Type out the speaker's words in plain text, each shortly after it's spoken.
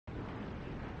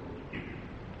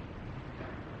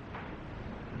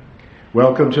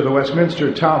Welcome to the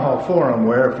Westminster Town Hall Forum,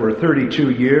 where for 32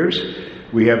 years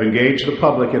we have engaged the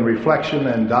public in reflection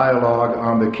and dialogue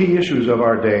on the key issues of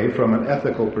our day from an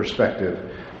ethical perspective.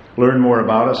 Learn more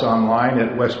about us online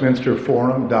at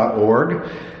westminsterforum.org,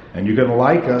 and you can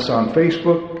like us on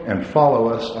Facebook and follow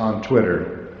us on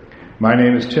Twitter. My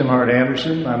name is Tim Hart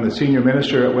Anderson. I'm the senior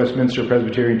minister at Westminster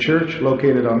Presbyterian Church,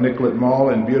 located on Nicollet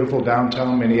Mall in beautiful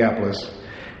downtown Minneapolis,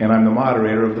 and I'm the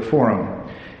moderator of the forum.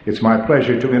 It's my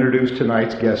pleasure to introduce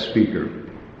tonight's guest speaker.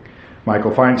 Michael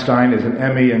Feinstein is an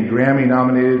Emmy and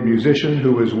Grammy-nominated musician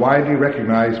who is widely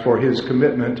recognized for his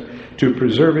commitment to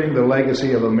preserving the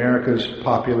legacy of America's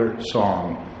popular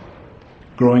song.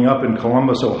 Growing up in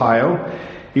Columbus, Ohio,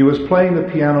 he was playing the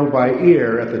piano by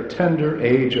ear at the tender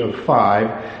age of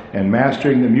 5 and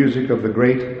mastering the music of the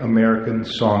great American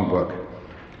songbook.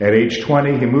 At age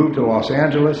 20, he moved to Los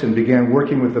Angeles and began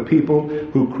working with the people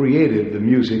who created the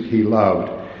music he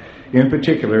loved. In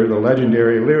particular, the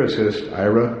legendary lyricist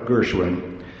Ira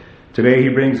Gershwin. Today he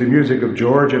brings the music of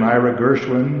George and Ira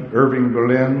Gershwin, Irving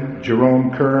Berlin,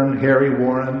 Jerome Kern, Harry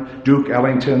Warren, Duke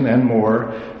Ellington, and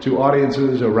more to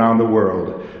audiences around the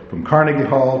world, from Carnegie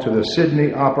Hall to the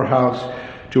Sydney Opera House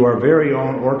to our very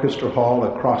own orchestra hall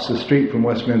across the street from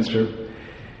Westminster.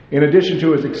 In addition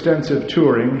to his extensive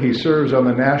touring, he serves on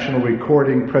the National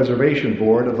Recording Preservation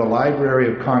Board of the Library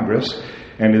of Congress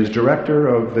and is director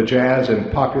of the Jazz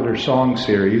and Popular Song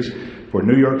Series for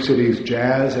New York City's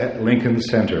Jazz at Lincoln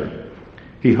Center.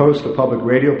 He hosts the public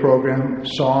radio program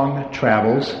Song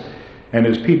Travels, and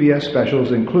his PBS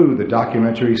specials include the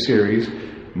documentary series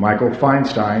Michael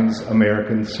Feinstein's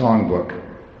American Songbook.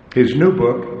 His new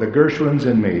book, The Gershwins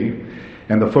and Me,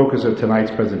 and the focus of tonight's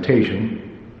presentation,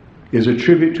 is a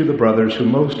tribute to the brothers who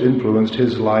most influenced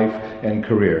his life and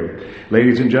career.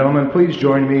 Ladies and gentlemen, please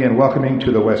join me in welcoming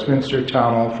to the Westminster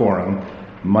Town Hall Forum,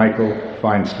 Michael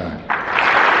Feinstein.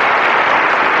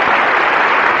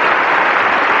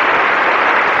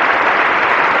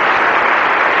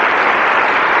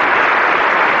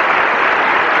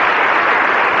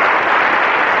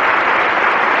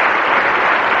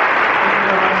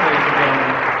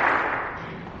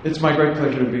 It's my great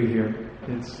pleasure to be here.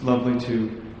 It's lovely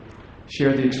to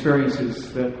share the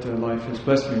experiences that life has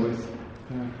blessed me with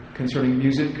concerning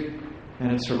music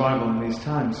and its survival in these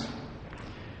times.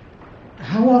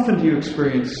 How often do you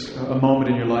experience a moment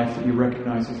in your life that you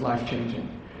recognize as life-changing?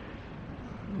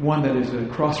 One that is a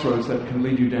crossroads that can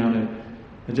lead you down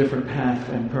a different path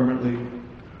and permanently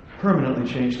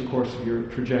change the course of your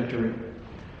trajectory.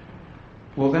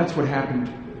 Well, that's what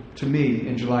happened to me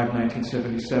in July of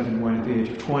 1977 when, at the age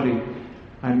of 20,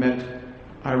 I met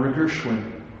Ira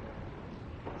Gershwin.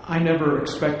 I never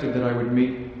expected that I would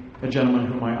meet a gentleman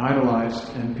whom I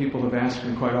idolized, and people have asked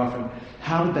me quite often,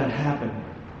 how did that happen?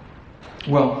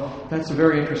 Well, that's a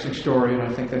very interesting story, and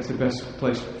I think that's the best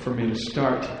place for me to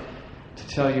start, to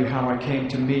tell you how I came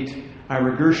to meet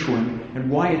Ira Gershwin, and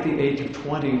why at the age of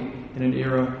 20, in an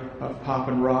era of pop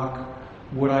and rock,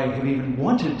 would I have even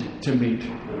wanted to meet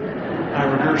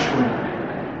Ira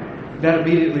Gershwin. That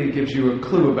immediately gives you a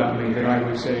clue about me, that I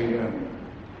was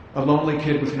a lonely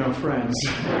kid with no friends.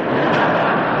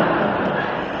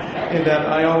 In that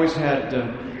I always had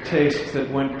tastes that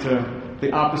went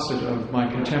the opposite of my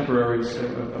contemporaries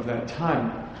of that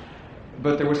time.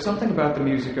 But there was something about the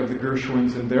music of the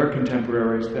Gershwins and their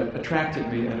contemporaries that attracted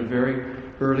me at a very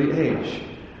early age.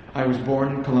 I was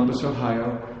born in Columbus,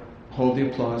 Ohio. Hold the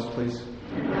applause, please.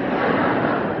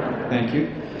 Thank you.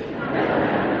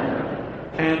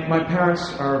 And my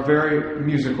parents are very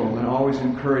musical and always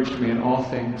encouraged me in all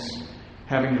things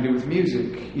having to do with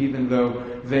music, even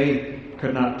though they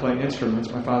could not play instruments.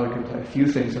 My father could play a few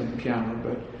things on the piano,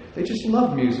 but they just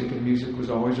loved music, and music was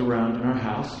always around in our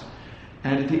house.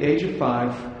 And at the age of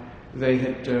 5, they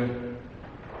had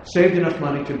saved enough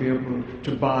money to be able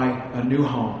to buy a new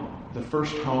home, the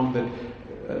first home that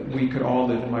we could all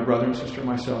live in, my brother and sister and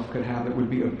myself could have. It would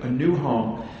be a new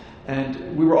home.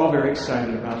 And we were all very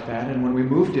excited about that. And when we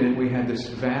moved in, we had this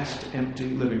vast, empty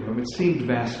living room. It seemed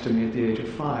vast to me at the age of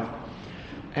 5.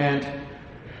 And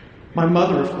my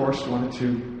mother, of course, wanted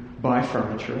to buy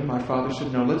furniture. And my father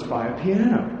said, no, let's buy a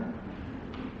piano.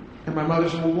 And my mother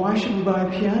said, well, why should we buy a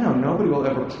piano? Nobody will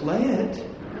ever play it.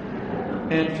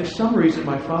 And for some reason,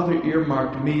 my father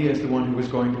earmarked me as the one who was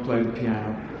going to play the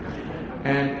piano.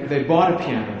 And they bought a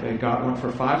piano. They got one for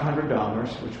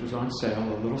 $500, which was on sale,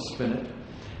 a little spinet.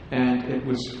 And it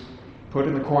was put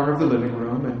in the corner of the living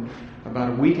room. And about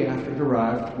a week after it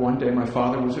arrived, one day my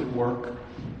father was at work.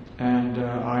 And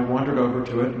I wandered over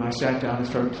to it, and I sat down and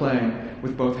started playing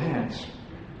with both hands.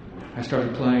 I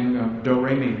started playing Do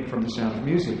Re Mi from The Sound of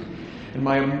Music. And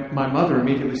my mother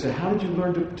immediately said, "How did you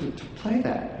learn to play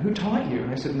that? Who taught you?"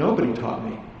 And I said, "Nobody taught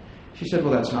me." She said,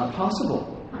 "Well, that's not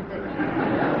possible."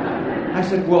 I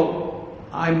said, "Well,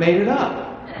 I made it up."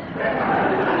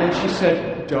 And she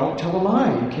said, "Don't tell a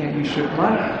lie. You shouldn't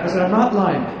lie." I said, "I'm not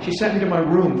lying." She sent me to my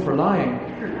room for lying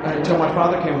until my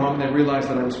father came home and they realized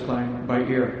that I was playing by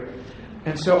ear.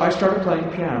 And so I started playing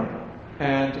piano.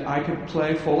 And I could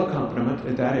play full accompaniment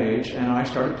at that age, and I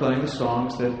started playing the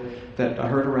songs that I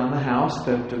heard around the house,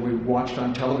 that we watched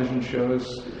on television shows,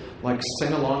 like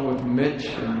Sing Along with Mitch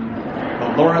and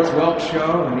the Lawrence Welk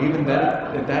Show, and even then,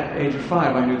 at that age of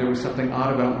 5, I knew there was something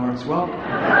odd about Lawrence Welk.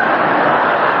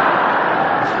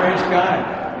 A strange guy.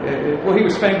 Well, he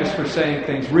was famous for saying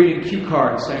things, reading cue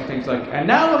cards, saying things like, "And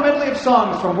now a medley of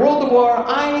songs from World of War,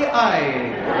 I."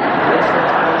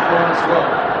 Lawrence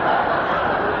Welk.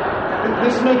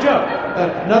 This is no joke.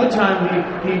 Another time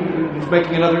he was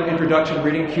making another introduction,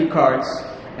 reading cue cards,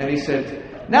 and he said,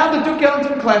 "Now the Duke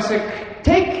Ellington classic,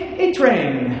 Take a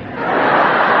Train."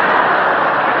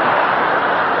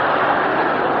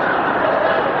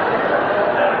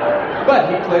 But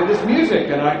he played this music,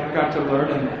 and I got to learn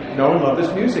and know and love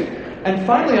this music. And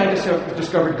finally, I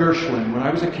discovered Gershwin. When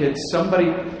I was a kid,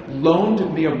 somebody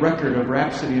loaned me a record of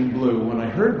Rhapsody in Blue. When I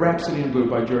heard Rhapsody in Blue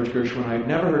by George Gershwin, I had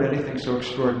never heard anything so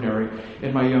extraordinary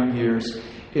in my young years.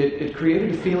 It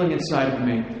created a feeling inside of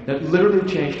me that literally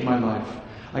changed my life.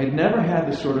 I had never had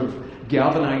the sort of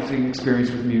galvanizing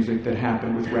experience with music that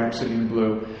happened with Rhapsody in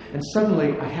Blue. And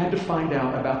suddenly, I had to find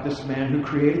out about this man who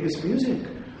created this music.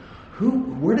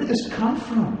 Where did this come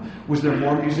from? Was there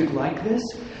more music like this?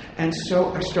 And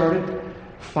so I started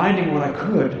finding what I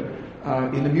could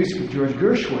in the music of George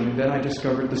Gershwin, and then I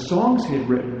discovered the songs he had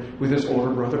written with his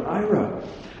older brother Ira.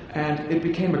 And it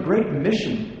became a great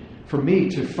mission for me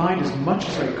to find as much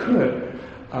as I could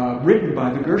written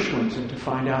by the Gershwins, and to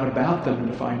find out about them and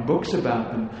to find books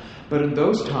about them. But in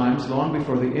those times, long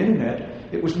before the internet,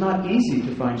 it was not easy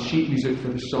to find sheet music for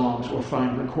the songs or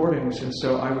find recordings, and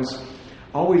so I was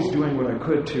always doing what I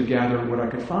could to gather what I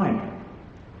could find.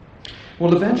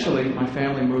 Well, eventually, my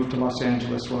family moved to Los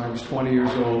Angeles when I was 20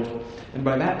 years old, and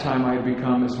by that time I had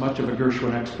become as much of a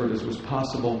Gershwin expert as was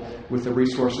possible with the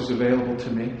resources available to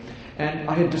me, and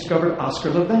I had discovered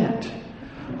Oscar Levant.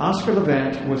 Oscar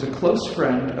Levant was a close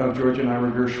friend of George and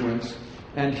Ira Gershwin's,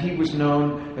 and he was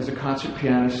known as a concert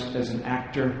pianist, as an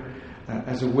actor,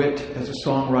 as a wit, as a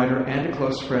songwriter, and a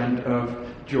close friend of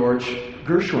George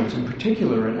Gershwin's in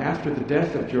particular. And after the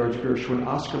death of George Gershwin,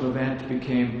 Oscar Levant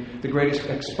became the greatest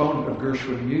exponent of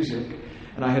Gershwin music.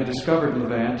 And I had discovered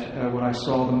Levant when I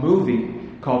saw the movie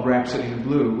called Rhapsody in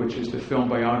Blue, which is the film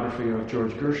biography of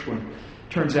George Gershwin.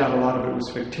 Turns out a lot of it was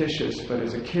fictitious, but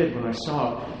as a kid, when I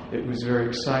saw it, it was very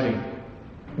exciting.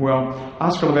 Well,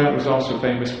 Oscar Levant was also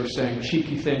famous for saying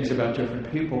cheeky things about different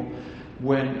people.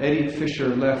 When Eddie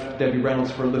Fisher left Debbie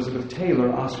Reynolds for Elizabeth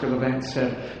Taylor, Oscar Levant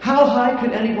said, "How high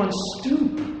could anyone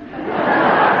stoop?"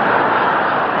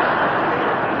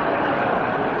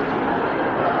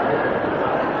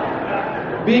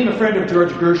 Being a friend of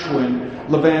George Gershwin,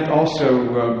 Levant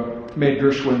also made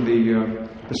Gershwin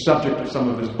the subject of some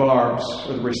of his barbs,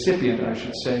 or the recipient, I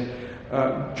should say.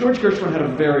 George Gershwin had a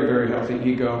very, very healthy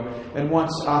ego, and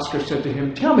once Oscar said to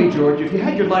him, "Tell me, George, if you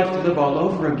had your life to live all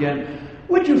over again,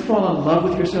 would you fall in love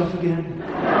with yourself again?"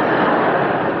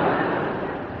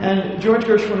 And George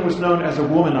Gershwin was known as a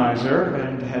womanizer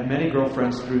and had many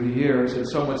girlfriends through the years. And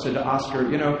someone said to Oscar,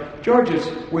 "George is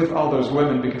with all those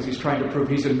women because he's trying to prove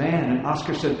he's a man." And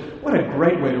Oscar said, "What a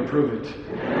great way to prove it."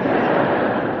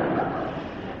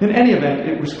 In any event,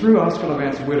 it was through Oscar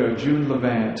Levant's widow, June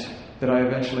Levant, that I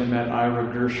eventually met Ira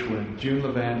Gershwin. June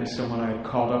Levant is someone I had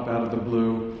called up out of the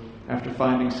blue after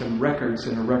finding some records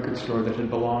in a record store that had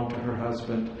belonged to her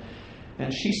husband.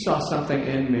 And she saw something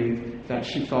in me that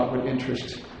she thought would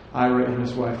interest Ira and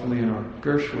his wife, Leonore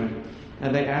Gershwin.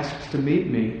 And they asked to meet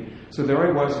me. So there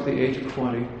I was at the age of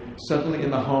 20, suddenly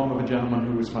in the home of a gentleman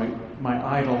who was my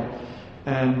idol.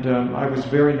 And I was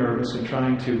very nervous and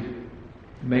trying to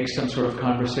make some sort of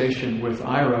conversation with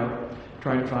Ira,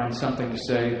 trying to find something to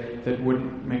say that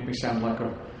wouldn't make me sound like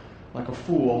a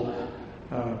fool.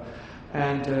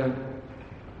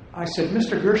 I said,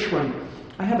 "Mr. Gershwin,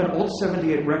 I have an old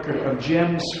 78 record of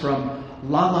gems from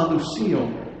La La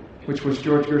Lucille," which was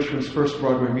George Gershwin's first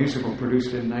Broadway musical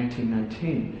produced in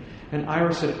 1919. And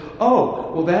Ira said,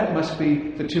 "Oh, well, that must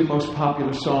be the two most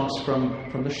popular songs from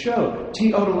the show,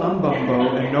 Ti Odel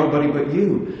Umbumbo and Nobody But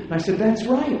You." And I said, "That's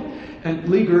right." And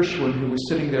Lee Gershwin, who was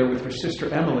sitting there with her sister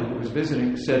Emily, who was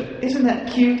visiting, said, "Isn't that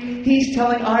cute? He's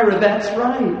telling Ira that's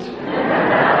right."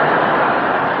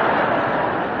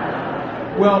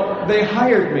 Well, they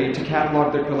hired me to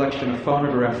catalog their collection of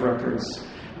phonograph records,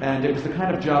 and it was the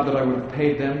kind of job that I would have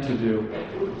paid them to do.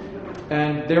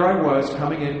 And there I was,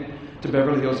 coming in to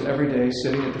Beverly Hills every day,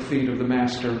 sitting at the feet of the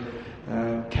master,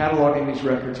 cataloging these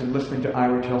records and listening to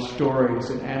Ira tell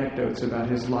stories and anecdotes about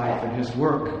his life and his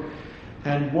work.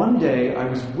 And one day I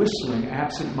was whistling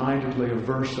absent-mindedly a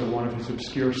verse of one of his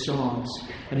obscure songs,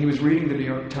 and he was reading the New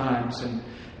York Times,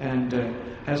 and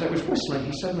as I was whistling,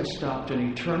 he suddenly stopped and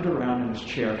he turned around in his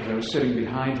chair because I was sitting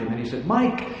behind him, and he said,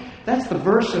 "Mike, that's the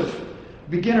verse of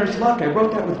Beginner's Luck. I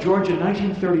wrote that with George in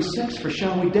 1936 for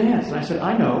Shall We Dance?" And I said,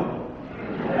 "I know."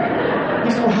 He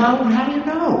said, "Well, how do you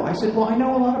know?" I said, "Well, I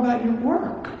know a lot about your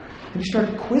work." And he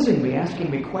started quizzing me,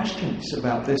 asking me questions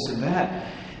about this and that.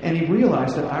 And he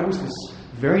realized that I was this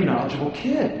very knowledgeable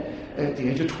kid at the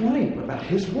age of 20 about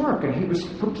his work. And he was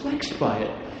perplexed by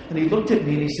it. And he looked at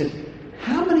me and he said,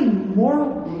 "How many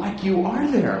more like you are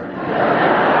there?"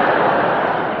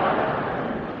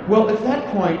 Well, at that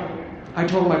point, I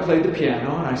told him I played the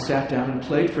piano, and I sat down and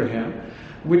played for him,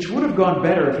 which would have gone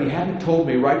better if he hadn't told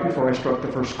me right before I struck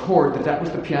the first chord that was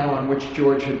the piano on which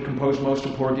George had composed most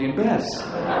of Porgy and Bess.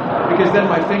 Because then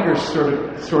my fingers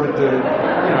started to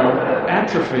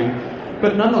atrophy.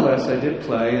 But nonetheless, I did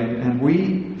play, and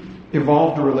we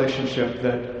evolved a relationship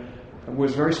that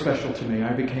was very special to me.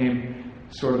 I became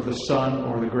sort of the son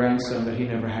or the grandson that he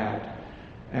never had.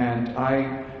 And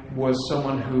I was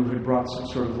someone who had brought some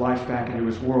sort of life back into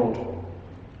his world.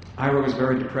 Ira was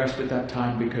very depressed at that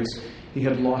time because he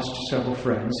had lost several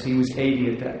friends. He was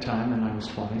 80 at that time, and I was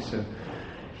 20, so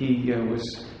he was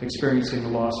experiencing the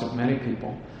loss of many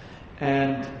people.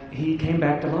 And he came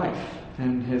back to life.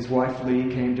 And his wife,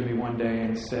 Lee, came to me one day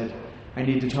and said, "I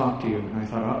need to talk to you." And I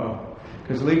thought, uh-oh.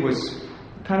 Because Lee was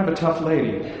kind of a tough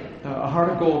lady. A heart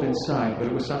of gold inside, but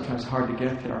it was sometimes hard to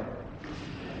get there.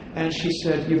 And she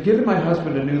said, "You've given my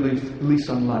husband a new lease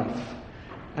on life.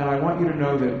 And I want you to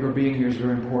know that your being here is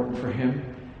very important for him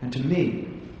and to me."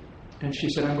 And she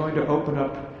said, "I'm going to open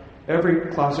up every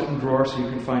closet and drawer so you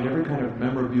can find every kind of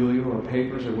memorabilia or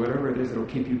papers or whatever it is that will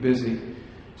keep you busy.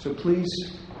 So please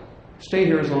stay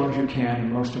here as long as you can,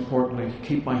 and most importantly,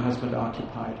 keep my husband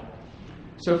occupied."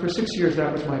 So for 6 years,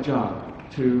 that was my job,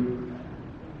 to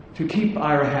keep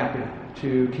Ira happy,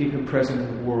 to keep him present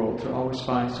in the world, to always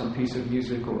find some piece of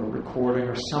music or a recording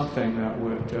or something that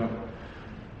would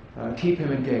keep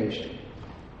him engaged.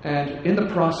 And in the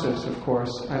process, of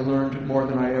course, I learned more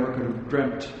than I ever could have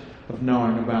dreamt of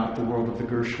knowing about the world of the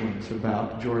Gershwins,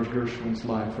 about George Gershwin's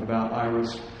life, about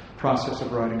Ira's process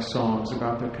of writing songs,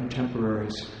 about their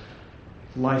contemporaries,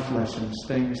 life lessons,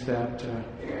 things that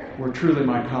were truly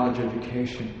my college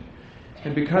education.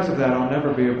 And because of that, I'll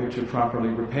never be able to properly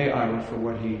repay Ira for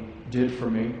what he did for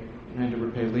me, and to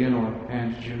repay Leonore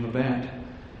and June Levant.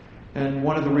 And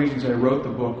one of the reasons I wrote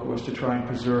the book was to try and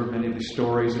preserve many of the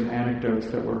stories and anecdotes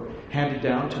that were handed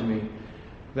down to me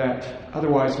that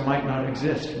otherwise might not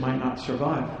exist, might not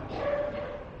survive.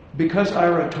 Because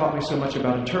Ira taught me so much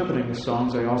about interpreting the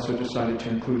songs, I also decided to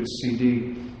include a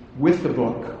CD with the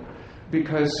book,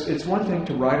 because it's one thing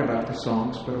to write about the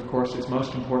songs, but of course it's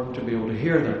most important to be able to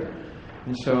hear them.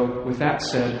 And so, with that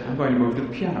said, I'm going to move to the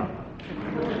piano.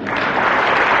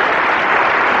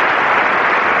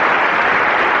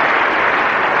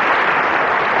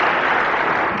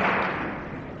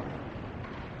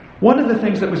 One of the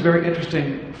things that was very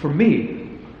interesting for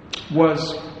me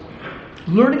was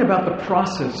learning about the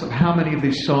process of how many of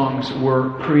these songs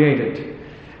were created.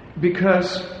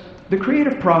 Because the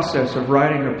creative process of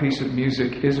writing a piece of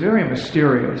music is very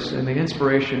mysterious, and the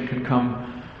inspiration can come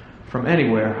from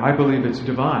anywhere. I believe it's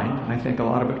divine. I think a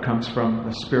lot of it comes from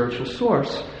a spiritual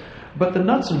source. But the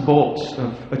nuts and bolts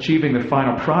of achieving the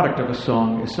final product of a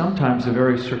song is sometimes a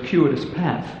very circuitous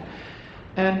path.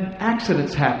 And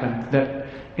accidents happen that,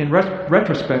 in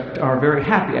retrospect, are very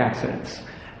happy accidents.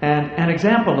 And an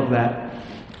example of that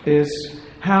is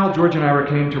how George and Ira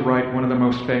came to write one of the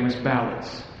most famous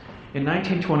ballads. In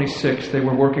 1926, they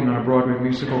were working on a Broadway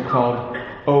musical called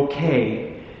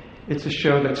OK. It's a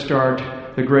show that starred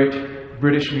the great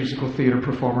British musical theater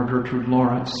performer Gertrude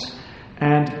Lawrence.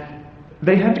 And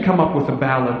they had to come up with a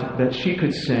ballad that she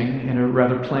could sing in a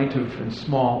rather plaintive and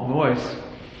small voice.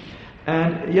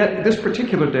 And yet, this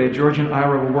particular day, George and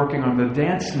Ira were working on the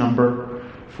dance number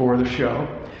for the show.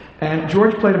 And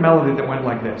George played a melody that went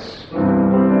like this.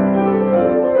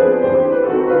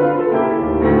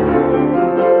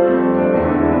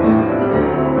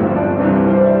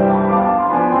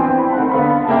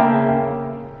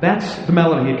 That's the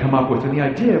melody he'd come up with, and the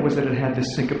idea was that it had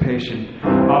this syncopation.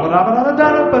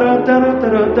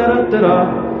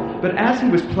 But as he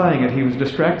was playing it, he was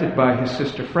distracted by his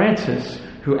sister Frances,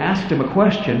 who asked him a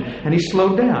question, and he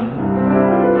slowed down.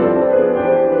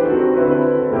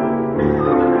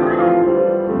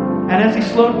 And as he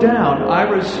slowed down,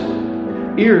 Ira's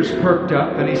ears perked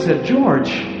up, and he said,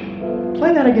 "George,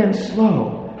 play that again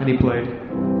slow." And he played.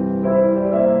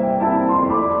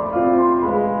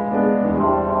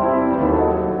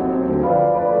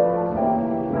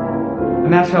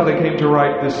 And that's how they came to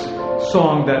write this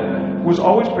song that was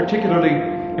always particularly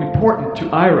important to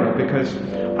Ira, because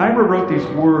Ira wrote these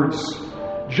words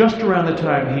just around the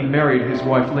time he married his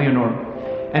wife Leonore.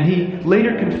 And he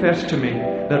later confessed to me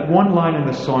that one line in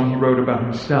the song he wrote about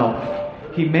himself: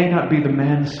 he may not be the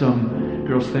man some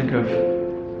girls think of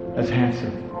as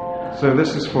handsome. So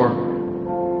this is for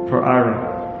Ira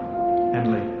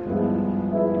and Lee.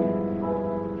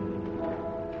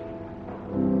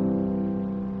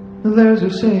 There's a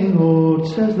saying old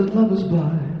says that love is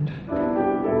blind.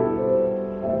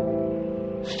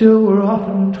 Still we're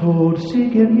often told,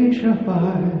 seek and ye shall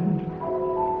find.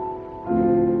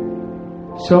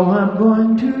 So I'm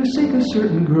going to seek a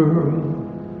certain girl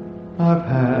I've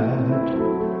had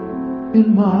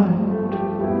in mind.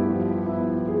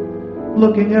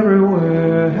 Looking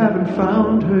everywhere, haven't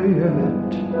found her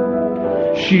yet.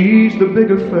 She's the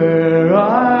big affair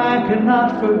I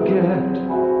cannot forget.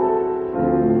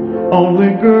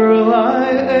 Only girl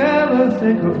I ever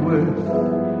think of with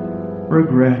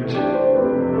regret.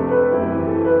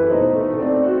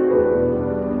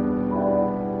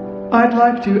 I'd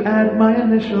like to add my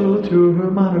initial to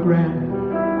her monogram.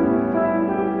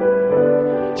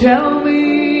 Tell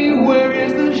me, where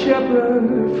is the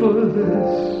shepherd for this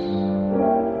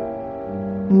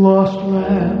lost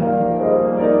lamb?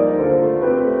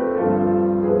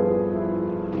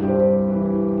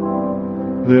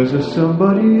 There's a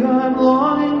somebody I'm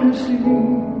longing to see.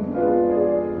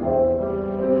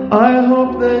 I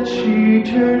hope that she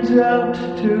turns out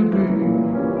to be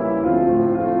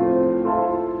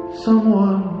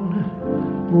someone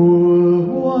who will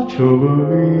watch over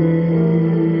me.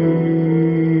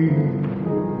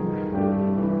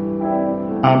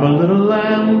 I'm a little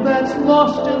lamb that's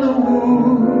lost in the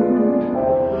wood.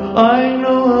 I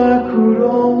know I could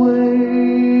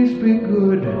always be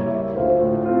good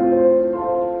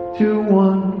to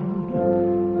one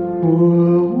who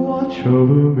will watch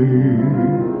over me.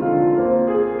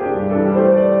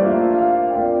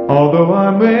 Although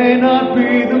I may not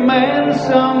be the man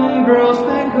some girls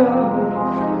think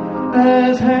of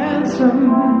as handsome,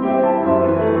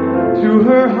 to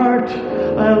her heart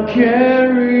I'll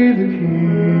carry the key.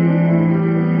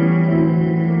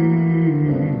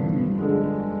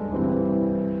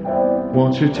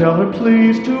 Won't you tell her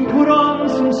please to put on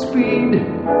some speed?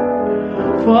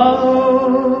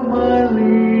 Follow my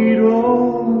lead,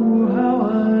 oh, how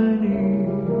I need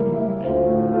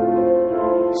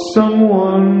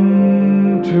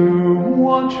someone to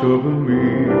watch over me.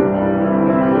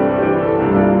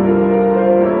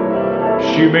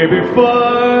 She may be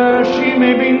far, she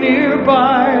may be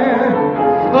nearby.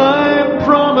 I'm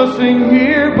promising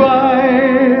hereby,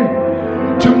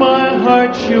 to my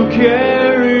heart she'll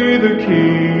carry the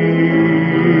key.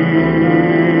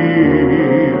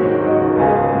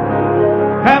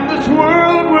 And this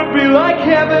world would be like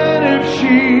heaven if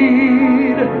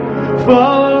she'd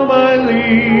follow my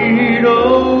lead.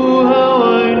 Oh, how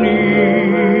I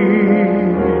need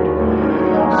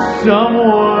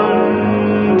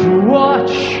someone to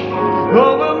watch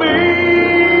over me.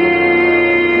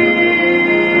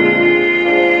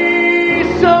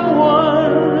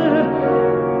 Someone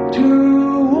to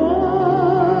watch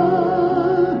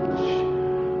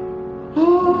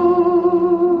over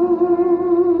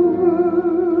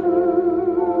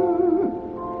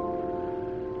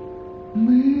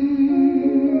me.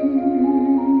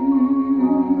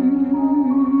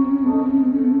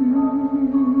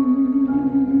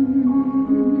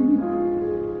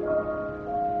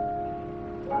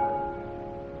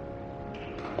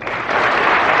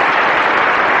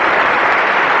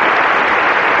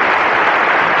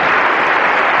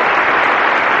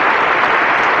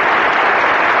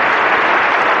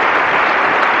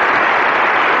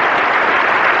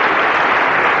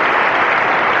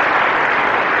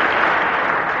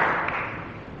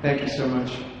 Thank you so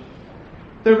much.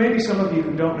 There may be some of you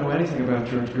who don't know anything about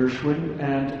George Gershwin,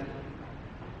 and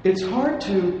it's hard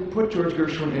to put George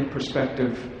Gershwin in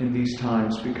perspective in these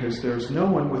times because there's no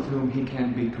one with whom he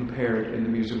can be compared in the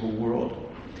musical world.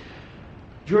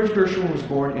 George Gershwin was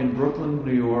born in Brooklyn,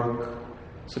 New York,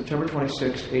 September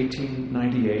 26,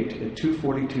 1898, at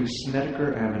 242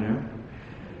 Snedeker Avenue.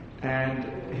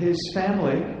 And his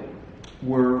family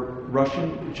were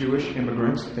Russian Jewish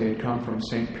immigrants. They had come from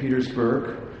St.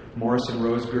 Petersburg, Morris and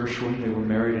Rose Gershwin. They were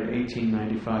married in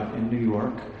 1895 in New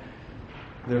York.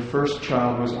 Their first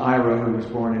child was Ira, who was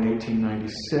born in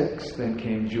 1896. Then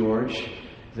came George.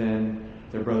 Then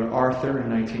their brother Arthur in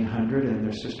 1900, and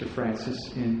their sister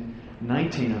Frances in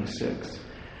 1906.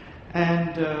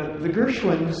 And the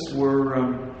Gershwins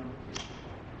were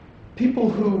people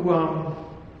who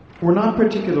were not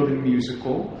particularly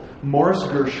musical. Morris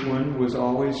Gershwin was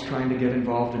always trying to get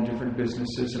involved in different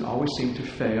businesses and always seemed to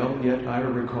fail, yet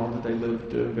Ira recalled that they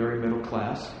lived very middle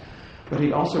class. But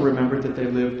he also remembered that they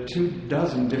lived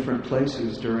 24 different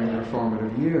places during their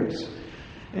formative years.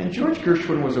 And George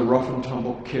Gershwin was a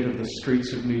rough-and-tumble kid of the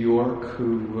streets of New York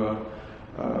who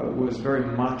was very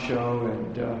macho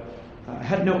and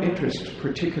had no interest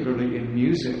particularly in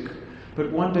music.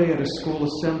 But one day at a school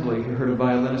assembly, he heard a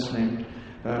violinist named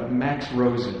Max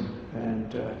Rosen.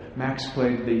 And Max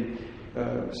played the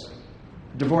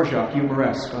Dvorak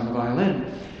Humoresque on the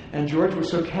violin. And George was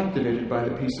so captivated by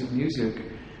the piece of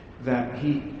music that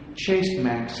he chased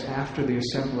Max after the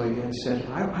assembly and said,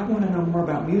 I want to know more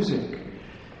about music.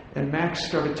 And Max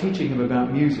started teaching him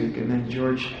about music, and then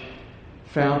George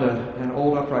found an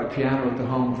old upright piano at the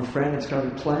home of a friend and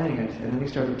started playing it. And then he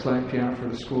started playing piano for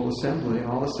the school assembly, and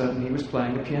all of a sudden he was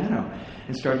playing the piano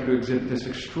and started to exhibit this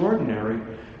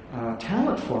extraordinary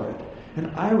talent for it.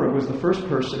 And Ira was the first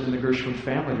person in the Gershwin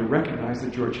family to recognize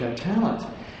that George had talent.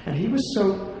 And he was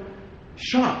so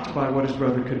shocked by what his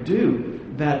brother could do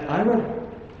that Ira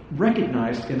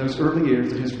recognized in those early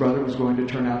years that his brother was going to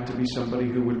turn out to be somebody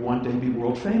who would one day be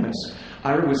world famous.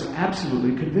 Ira was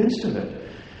absolutely convinced of it.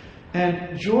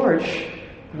 And George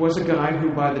was a guy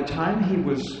who, by the time he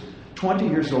was 20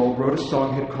 years old, wrote a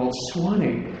song hit called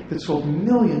Swanee that sold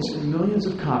millions and millions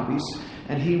of copies,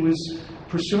 and he was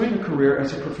pursuing a career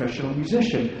as a professional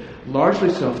musician, largely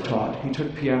self-taught. He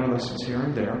took piano lessons here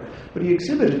and there, but he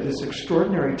exhibited this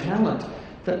extraordinary talent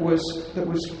that was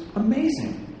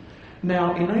amazing.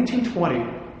 Now, in 1920,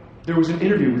 there was an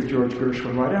interview with George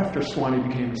Gershwin right after Swanee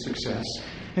became a success,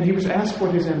 and he was asked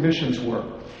what his ambitions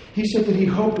were. He said that he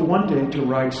hoped one day to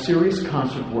write serious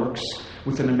concert works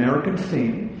with an American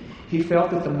theme. He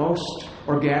felt that the most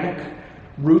organic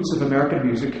roots of American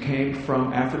music came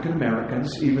from African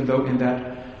Americans, even though in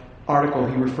that article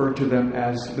he referred to them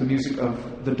as the music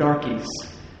of the darkies,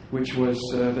 which was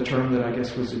the term that I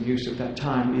guess was in use at that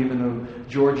time, even though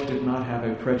George did not have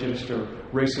a prejudiced or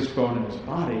racist bone in his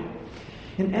body.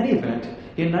 In any event,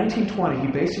 in 1920,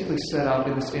 he basically set out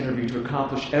in this interview to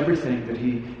accomplish everything that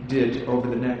he did over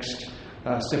the next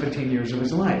 17 years of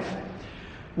his life.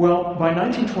 Well, by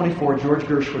 1924, George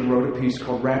Gershwin wrote a piece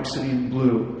called Rhapsody in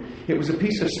Blue. It was a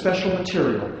piece of special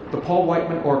material. The Paul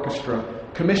Whiteman Orchestra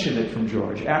commissioned it from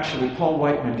George. Actually, Paul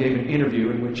Whiteman gave an interview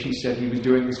in which he said he was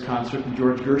doing this concert and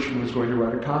George Gershwin was going to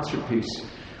write a concert piece.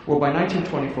 Well, by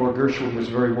 1924, Gershwin was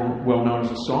very well known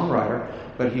as a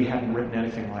songwriter, but he hadn't written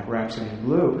anything like Rhapsody in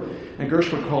Blue. And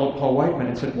Gershwin called Paul Whiteman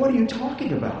and said, "What are you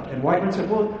talking about?" And Whiteman said,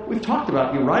 "Well, we've talked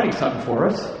about you writing something for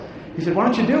us." He said, "Why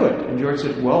don't you do it?" And George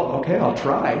said, "Well, okay, I'll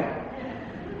try."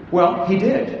 Well, he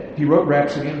did. He wrote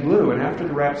Rhapsody in Blue, and after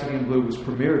the Rhapsody in Blue was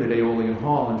premiered at Aeolian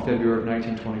Hall in February of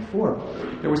 1924,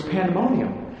 there was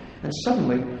pandemonium. And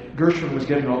suddenly, Gershwin was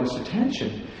getting all this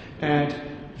attention. And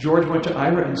George went to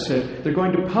Ira and said, "They're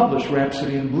going to publish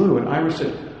Rhapsody in Blue." And Ira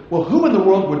said, "Well, who in the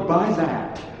world would buy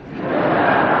that?"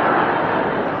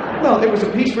 Well, it was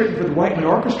a piece written for the Whiteman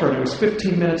Orchestra, and it was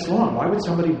 15 minutes long. Why would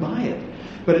somebody buy it?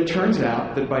 But it turns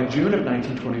out that by June of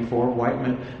 1924,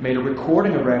 Whiteman made a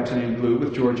recording of Rhapsody in Blue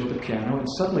with George at the piano, and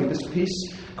suddenly this piece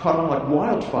caught on like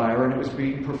wildfire, and it was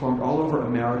being performed all over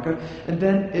America, and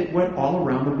then it went all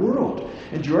around the world.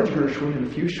 And George Gershwin, in a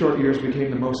few short years, became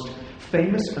the most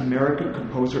famous American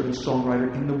composer and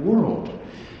songwriter in the world.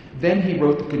 Then he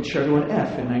wrote the Concerto in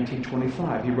F in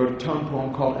 1925. He wrote a tone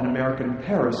poem called An American in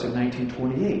Paris in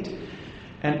 1928.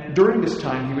 And during this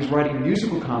time, he was writing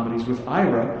musical comedies with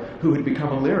Ira, who had become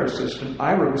a lyricist, and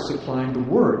Ira was supplying the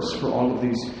words for all of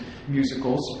these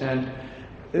musicals. And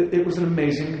it was an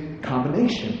amazing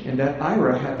combination in that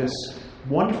Ira had this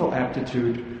wonderful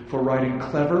aptitude for writing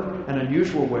clever and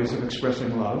unusual ways of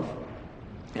expressing love.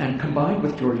 And combined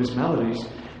with George's melodies,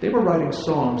 they were writing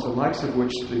songs the likes of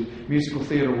which the musical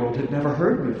theater world had never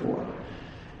heard before.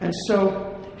 And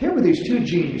so here were these two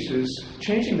geniuses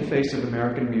changing the face of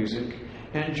American music,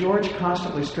 and George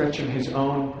constantly stretching his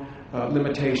own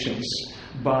limitations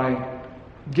by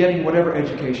getting whatever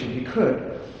education he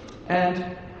could.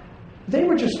 And they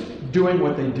were just doing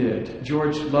what they did.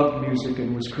 George loved music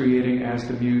and was creating as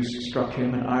the muse struck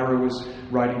him, and Ira was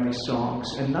writing these songs.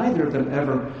 And neither of them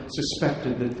ever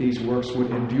suspected that these works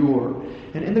would endure.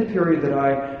 And in the period that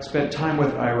I spent time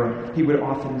with Ira, he would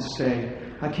often say,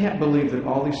 I can't believe that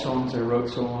all these songs I wrote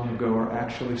so long ago are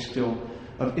actually still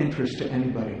of interest to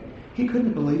anybody. He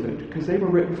couldn't believe it because they were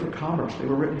written for commerce. They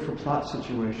were written for plot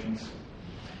situations.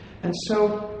 And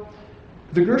so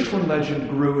the Gershwin legend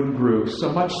grew and grew,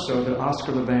 so much so that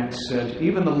Oscar Levant said,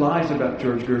 even the lies about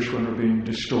George Gershwin are being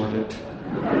distorted.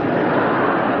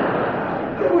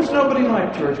 There was nobody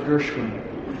like George Gershwin.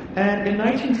 And in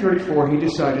 1934, he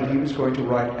decided he was going to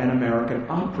write an American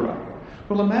opera.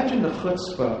 Well, imagine the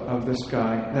chutzpah of this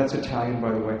guy. That's Italian,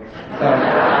 by the way.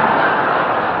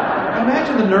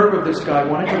 Imagine the nerve of this guy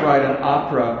wanting to write an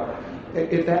opera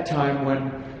at that time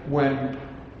when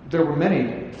there were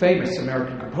many famous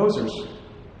American composers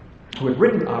who had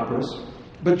written operas,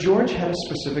 but George had a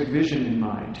specific vision in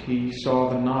mind. He saw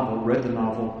the novel, read the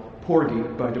novel, Porgy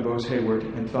by DuBose Hayward,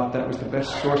 and thought that was the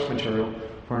best source material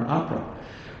for an opera.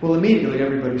 Well, immediately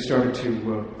everybody started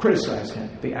to criticize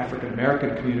him. The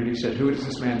African-American community said, who does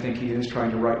this man think he is, trying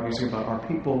to write music about our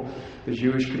people? The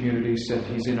Jewish community said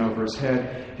he's in over his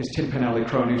head. His Tim Pinelli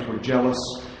cronies were jealous.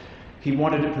 He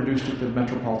wanted it produced at the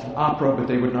Metropolitan Opera, but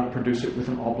they would not produce it with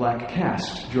an all-black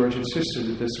cast. George insisted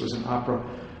that this was an opera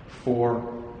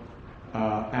for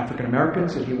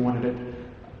African-Americans, and he wanted it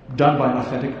done by an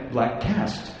authentic black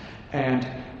cast. And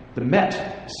the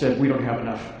Met said, we don't have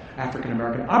enough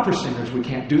African-American opera singers, we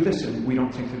can't do this, and we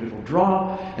don't think that it'll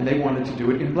draw, and they wanted to do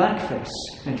it in blackface.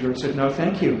 And George said, no,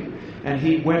 thank you. And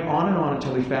he went on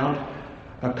until he found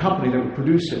a company that would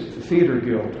produce it, the Theater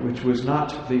Guild, which was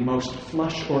not the most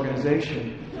flush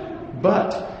organization,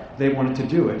 but they wanted to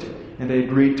do it, and they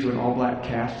agreed to an all-black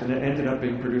cast, and it ended up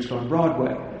being produced on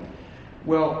Broadway.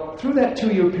 Well, through that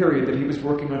 2-year period that he was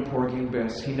working on Porgy and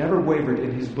Bess, he never wavered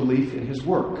in his belief in his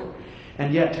work.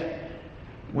 And yet,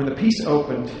 when the piece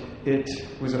opened, it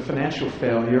was a financial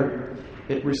failure.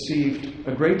 It received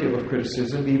a great deal of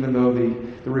criticism, even though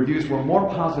the reviews were more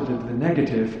positive than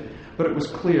negative. But it was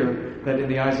clear that in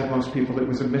the eyes of most people it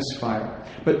was a misfire.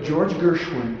 But George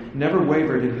Gershwin never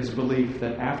wavered in his belief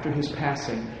that after his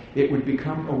passing, it would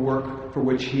become a work for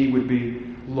which he would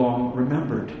be long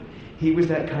remembered. He was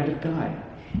that kind of guy.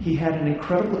 He had an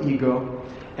incredible ego,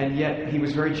 and yet he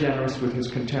was very generous with his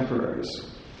contemporaries.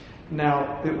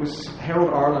 Now, it was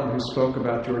Harold Arlen who spoke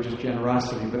about George's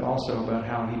generosity, but also about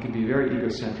how he could be very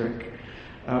egocentric.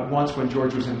 Once when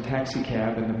George was in a taxi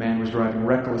cab and the man was driving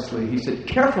recklessly, he said,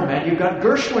 "Careful, man, you've got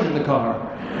Gershwin in the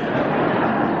car."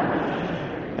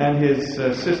 And his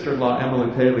sister-in-law,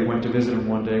 Emily Paley, went to visit him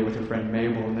one day with her friend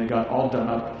Mabel, and they got all done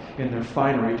up in their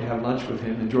finery to have lunch with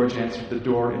him. And George answered the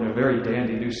door in a very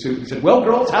dandy new suit and said, "Well,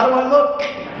 girls, how do I look?"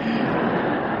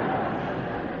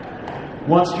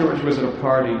 Once George was at a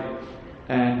party,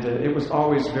 and it was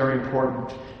always very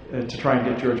important to try and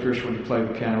get George Gershwin to play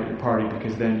the piano at your party,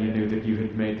 because then you knew that you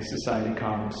had made the society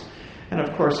columns. And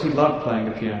of course, he loved playing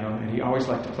the piano, and he always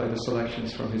liked to play the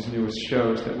selections from his newest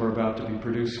shows that were about to be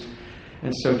produced.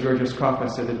 And so George S. Kaufman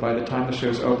said that by the time the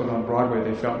shows opened on Broadway,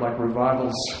 they felt like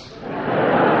revivals.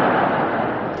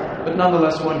 But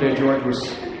nonetheless, one day George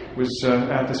was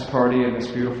at this party, and this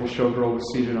beautiful showgirl was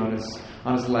seated on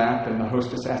his lap, and the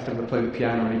hostess asked him to play the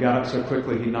piano, and he got up so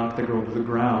quickly he knocked the girl to the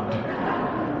ground.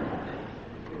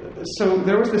 So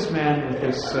there was this man with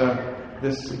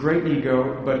this great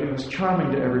ego, but it was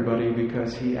charming to everybody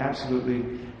because he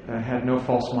absolutely had no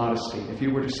false modesty. If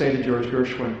you were to say to George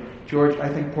Gershwin, "George, I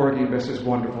think Porgy and Bess is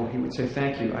wonderful," he would say,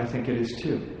 "Thank you, I think it is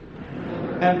too."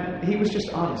 And he was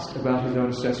just honest about his own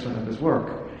assessment of his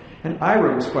work. And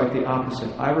Ira was quite the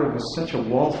opposite. Ira was such a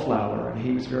wallflower, and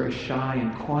he was very shy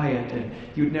and quiet, and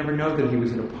you'd never know that he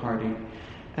was at a party.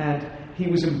 And he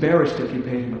was embarrassed if you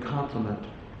paid him a compliment.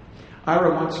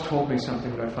 Ira once told me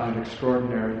something that I found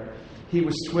extraordinary. He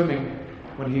was swimming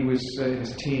when he was in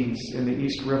his teens in the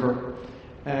East River,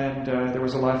 and there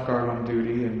was a lifeguard on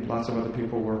duty, and lots of other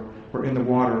people were in the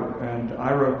water. And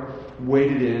Ira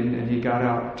waded in, and he got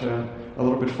out a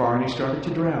little bit far, and he started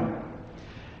to drown.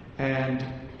 And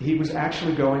he was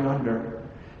actually going under,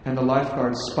 and the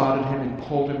lifeguard spotted him and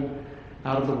pulled him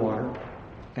out of the water,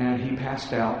 and he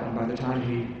passed out, and by the time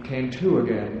he came to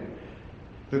again,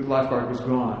 the lifeguard was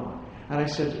gone. And I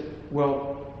said,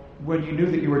 "Well, when you knew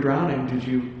that you were drowning,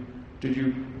 did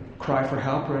you cry for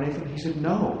help or anything?" He said,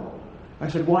 "No." I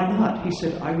said, "Why not?" He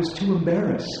said, "I was too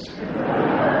embarrassed."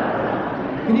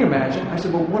 Can you imagine? I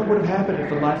said, "Well, what would have happened if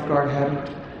the lifeguard hadn't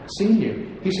seen you?"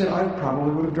 He said, "I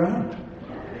probably would have drowned."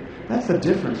 That's the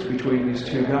difference between these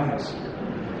two guys.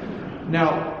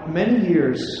 Now, many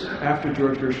years after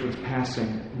George Gershwin's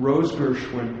passing, Rose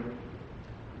Gershwin,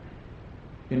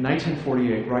 in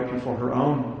 1948, right before her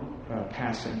own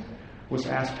passing, was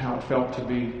asked how it felt to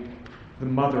be the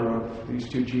mother of these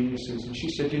two geniuses. And she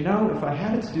said, "You know, if I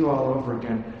had it to do all over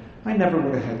again, I never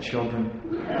would have had children.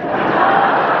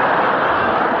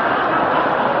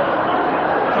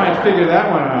 Try and figure that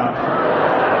one out.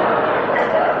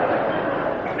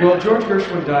 Well, George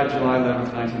Gershwin died July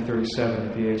 11th, 1937,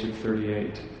 at the age of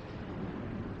 38.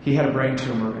 He had a brain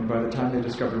tumor, and by the time they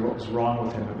discovered what was wrong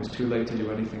with him, it was too late to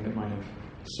do anything that might have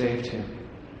saved him.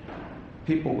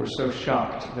 People were so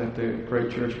shocked that the great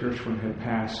George Gershwin had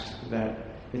passed that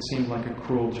it seemed like a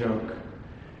cruel joke.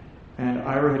 And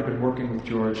Ira had been working with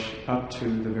George up to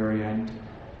the very end.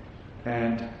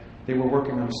 And they were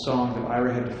working on a song that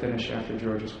Ira had to finish after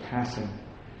George's passing.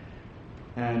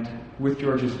 And with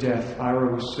George's death,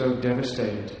 Ira was so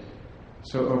devastated,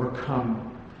 so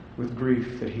overcome with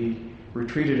grief that he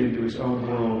retreated into his own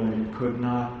world and could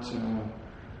not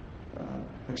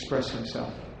express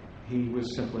himself. He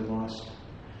was simply lost.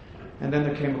 And then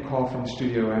there came a call from the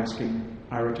studio asking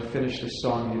Ira to finish this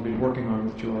song he had been working on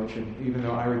with George, and even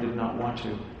though Ira did not want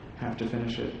to have to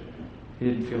finish it, he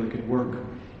didn't feel it could work.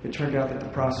 It turned out that the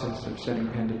process of setting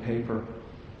pen to paper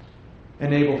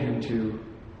enabled him to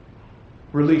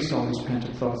release all these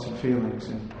pent-up thoughts and feelings,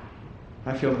 and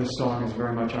I feel this song is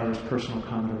very much Ira's personal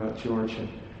comment about George, and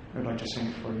I'd like to sing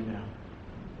it for you now.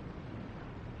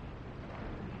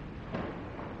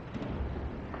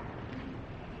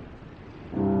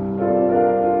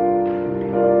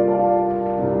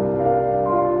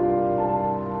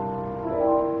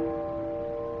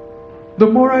 The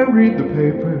more I read the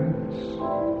papers,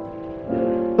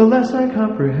 the less I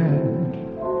comprehend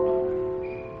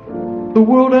the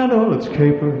world and all its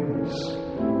capers,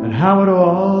 and how it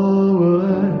all will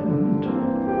end.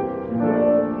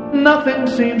 Nothing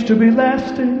seems to be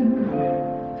lasting,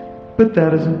 but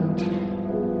that isn't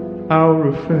our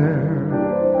affair.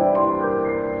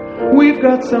 We've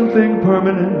got something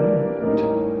permanent,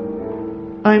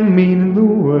 I mean in the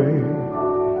way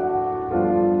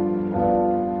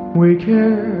we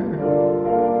care.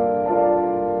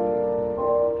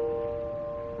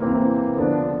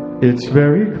 It's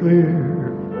very clear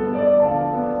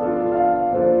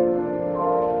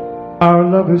our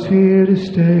love is here to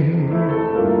stay,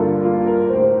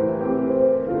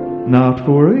 not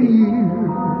for a year,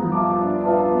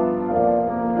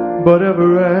 but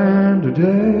ever and a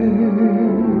day.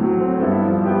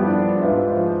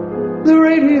 The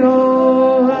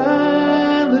radio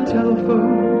and the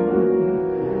telephone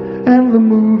and the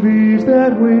movies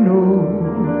that we know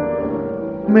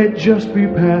may just be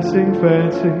passing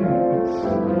fancies,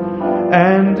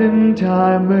 and in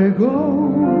time may go.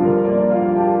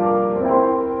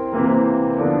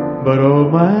 But oh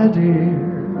my dear,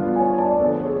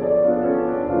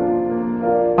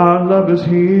 our love is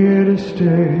here to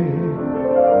stay.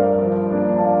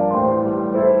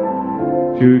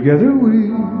 Together we're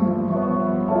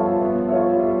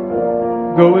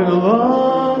going a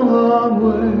long, long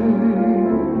way.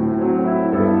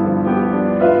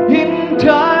 In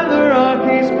time the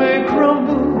Rockies may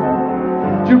crumble,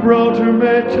 Gibraltar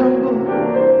may tumble.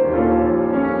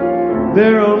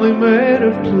 They're only made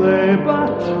of clay,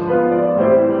 but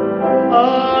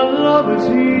our love is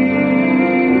here.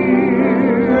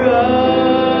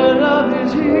 Our love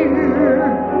is here.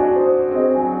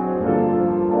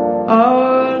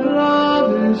 Our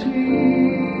love is here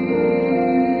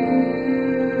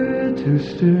to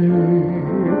stay.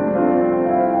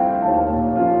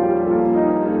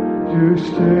 To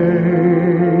stay.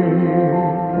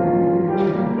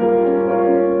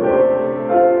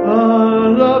 Our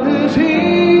love is here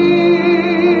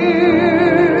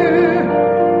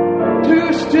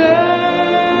to stay.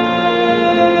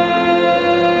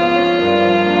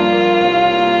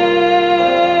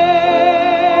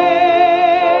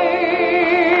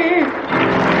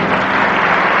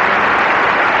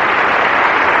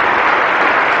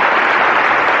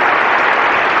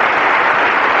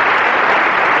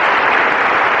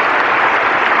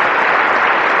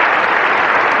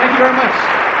 Thank you very much.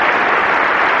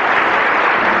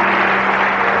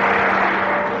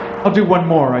 I'll do one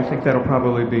more. I think that'll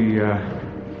probably be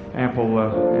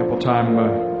ample time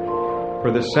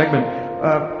for this segment.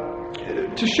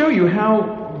 To show you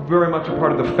how very much a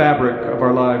part of the fabric of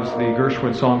our lives the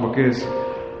Gershwin Songbook is,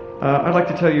 I'd like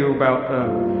to tell you about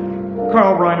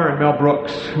Carl Reiner and Mel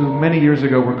Brooks, who many years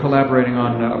ago were collaborating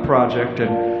on a project,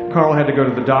 and Carl had to go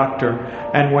to the doctor,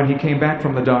 and when he came back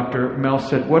from the doctor, Mel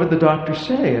said, "What did the doctor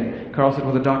say?" And Carl said,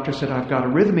 "Well, the doctor said, I've got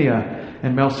arrhythmia."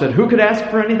 And Mel said, "Who could ask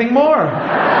for anything more?"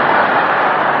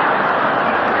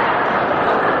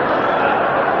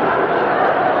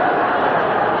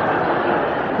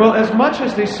 Well, as much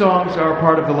as these songs are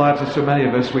part of the lives of so many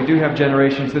of us, we do have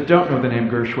generations that don't know the name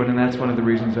Gershwin, and that's one of the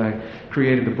reasons I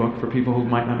created the book, for people who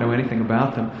might not know anything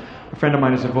about them. A friend of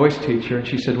mine is a voice teacher, and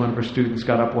she said one of her students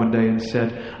got up one day and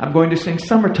said, "I'm going to sing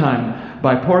Summertime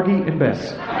by Porgy and Bess."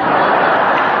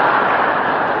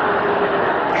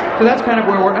 So that's kind of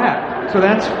where we're at. So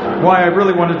that's why I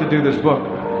really wanted to do this book.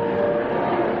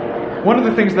 One of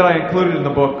the things that I included in the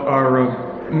book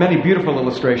are many beautiful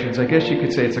illustrations. I guess you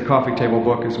could say it's a coffee table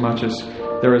book as much as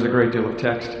there is a great deal of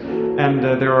text. And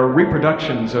there are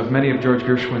reproductions of many of George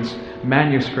Gershwin's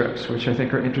manuscripts, which I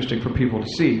think are interesting for people to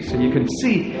see. So you can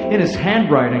see in his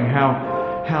handwriting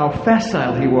how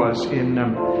facile he was in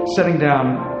setting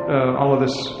down all of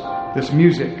this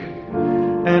music.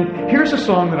 And here's a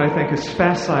song that I think is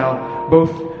facile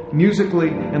both musically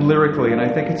and lyrically, and I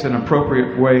think it's an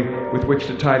appropriate way with which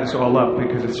to tie this all up,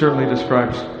 because it certainly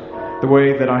describes the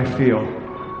way that I feel.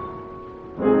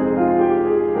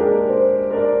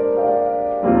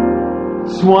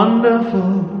 It's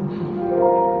wonderful,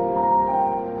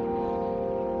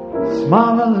 it's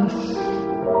marvelous,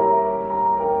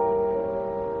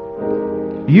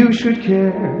 you should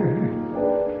care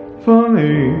for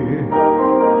me.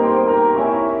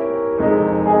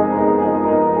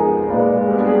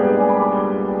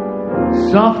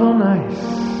 It's awful nice,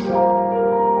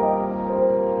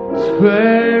 it's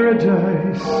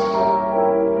paradise,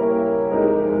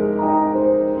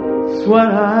 it's what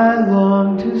I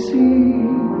long to see.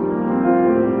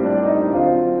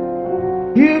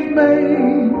 You've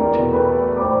made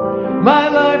my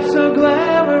life so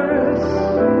glamorous,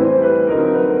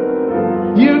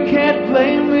 you can't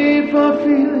blame me for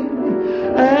feeling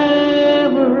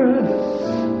amorous.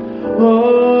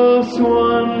 Oh, it's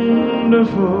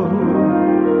wonderful,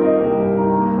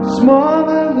 it's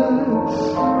marvelous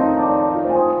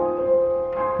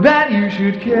that you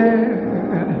should care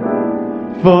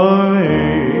for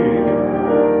me.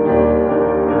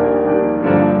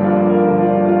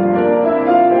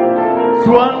 It's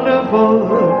wonderful,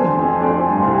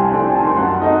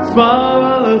 it's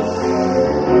marvelous,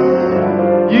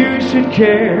 you should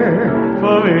care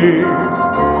for me.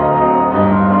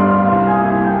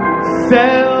 It's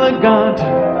elegant,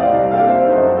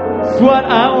 it's what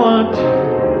I want,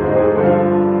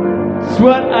 it's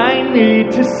what I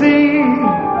need to see.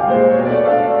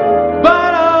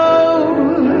 But oh,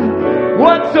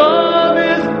 what's all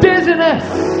this dizziness?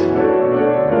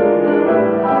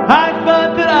 I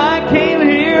thought that I came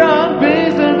here on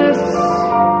business.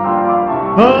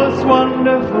 Oh, it's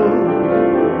wonderful,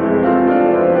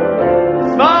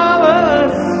 it's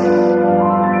marvelous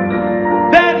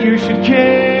that you should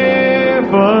care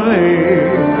for me.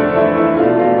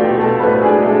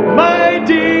 My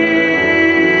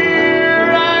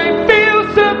dear, I feel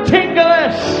so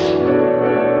ticklish,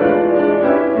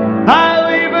 I'll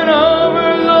even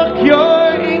overlook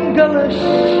your English.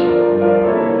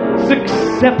 It's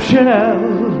exceptional,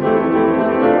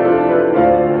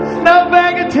 it's no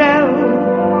bagatelle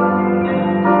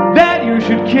that you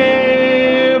should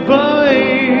care for me,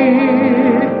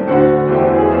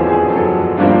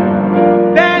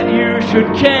 that you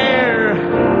should care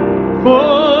for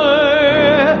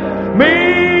me.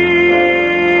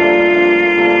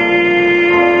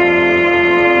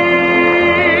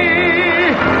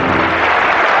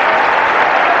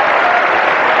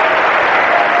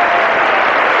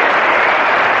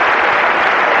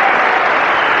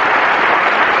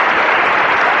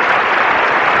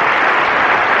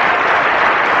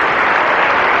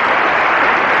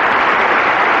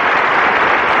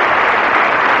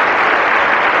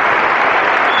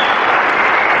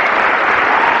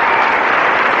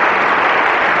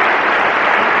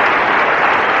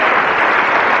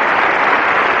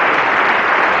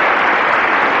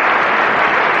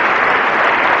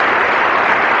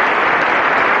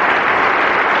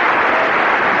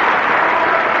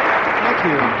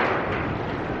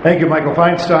 Thank you, Michael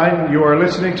Feinstein. You are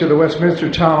listening to the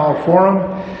Westminster Town Hall Forum.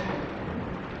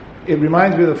 It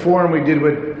reminds me of the forum we did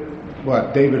with,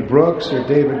 David Brooks or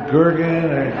David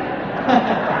Gergen?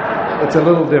 It's a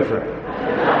little different.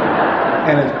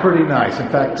 And it's pretty nice. In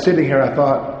fact, sitting here, I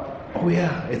thought, oh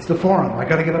yeah, it's the forum. I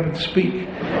got to get up and speak.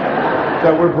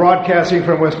 So we're broadcasting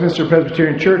from Westminster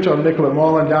Presbyterian Church on Nicollet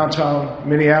Mall in downtown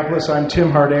Minneapolis. I'm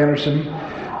Tim Hart Anderson,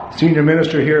 Senior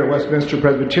Minister here at Westminster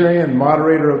Presbyterian,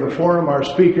 moderator of the forum. Our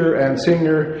speaker and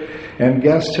singer and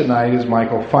guest tonight is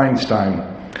Michael Feinstein.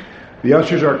 The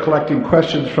ushers are collecting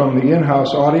questions from the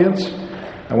in-house audience.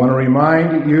 I want to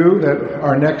remind you that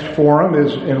our next forum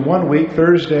is in 1 week,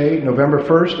 Thursday, November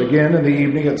 1st, again in the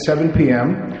evening at 7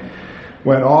 p.m.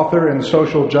 when author and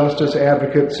social justice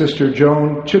advocate Sister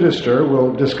Joan Chittister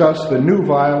will discuss the new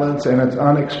violence and its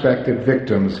unexpected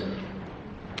victims.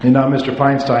 And now, Mr.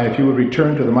 Feinstein, if you would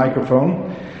return to the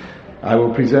microphone, I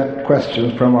will present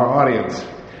questions from our audience.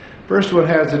 First one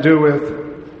has to do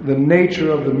with the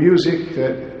nature of the music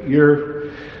that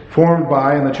you're formed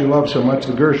by and that you love so much,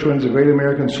 the Gershwins, the Great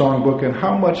American Songbook, and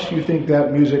how much you think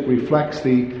that music reflects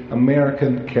the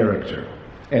American character,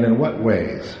 and in what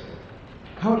ways?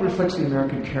 How it reflects the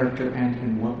American character and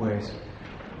in what ways?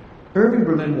 Irving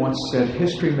Berlin once said,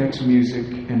 history makes music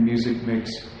and music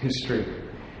makes history.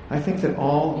 I think that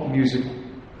all music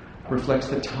reflects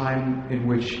the time in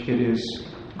which it is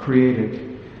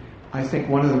created. I think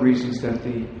one of the reasons that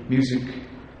the music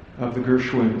of the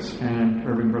Gershwins and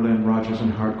Irving Berlin, Rodgers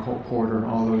and Hart, Cole Porter,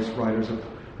 all those writers of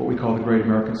what we call the Great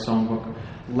American Songbook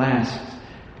lasts,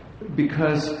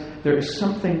 because there is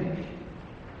something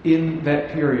in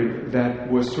that period that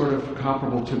was sort of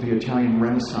comparable to the Italian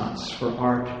Renaissance for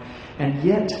art, and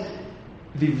yet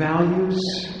the values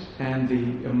and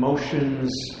the emotions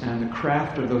and the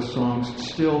craft of those songs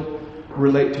still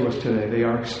relate to us today. They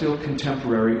are still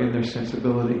contemporary in their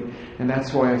sensibility, and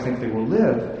that's why I think they will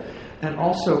live. And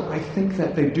also, I think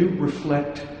that they do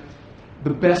reflect the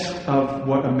best of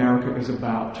what America is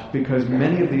about, because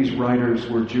many of these writers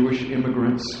were Jewish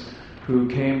immigrants who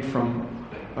came from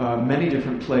many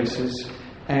different places,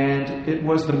 and it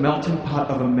was the melting pot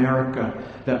of America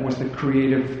that was the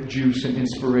creative juice and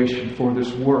inspiration for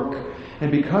this work.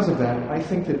 And because of that, I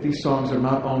think that these songs are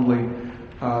not only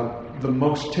the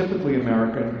most typically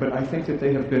American, but I think that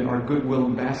they have been our goodwill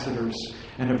ambassadors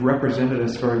and have represented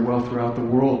us very well throughout the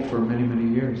world for many,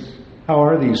 many years. How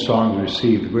are these songs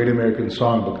received, the Great American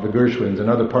Songbook, the Gershwins, and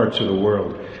other parts of the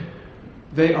world?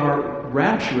 They are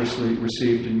rapturously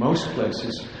received in most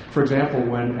places. For example,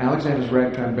 when Alexander's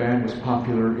Ragtime Band was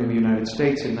popular in the United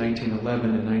States in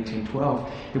 1911 and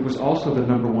 1912, it was also the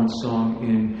number one song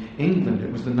in England.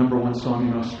 It was the number one song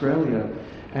in Australia.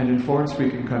 And in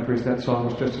foreign-speaking countries, that song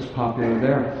was just as popular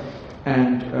there.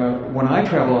 And when I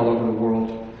travel all over the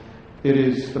world, it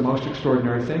is the most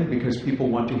extraordinary thing, because people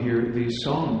want to hear these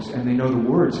songs, and they know the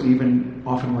words, even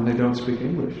often when they don't speak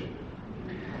English.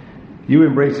 You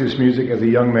embrace this music as a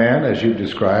young man, as you've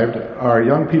described. Are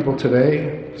young people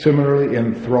today similarly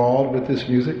enthralled with this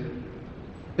music?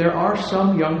 There are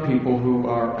some young people who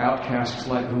are outcasts,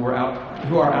 who are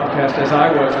outcasts as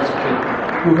I was as a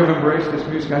kid, who have embraced this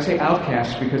music. I say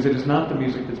outcasts because it is not the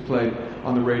music that's played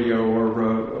on the radio or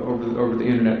over the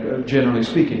internet. Generally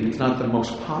speaking, it's not the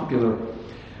most popular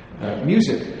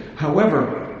music.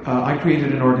 However, I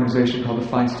created an organization called the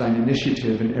Feinstein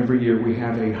Initiative, and every year we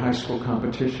have a high school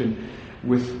competition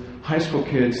with high school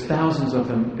kids, thousands of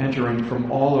them entering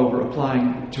from all over,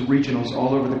 applying to regionals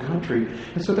all over the country.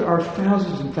 And so there are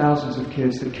thousands and thousands of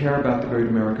kids that care about the Great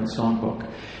American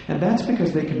Songbook. And that's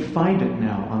because they can find it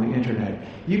now on the internet.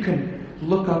 You can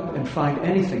look up and find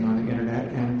anything on the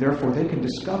internet, and therefore they can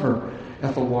discover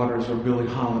Ethel Waters or Billie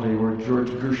Holiday or George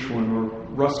Gershwin or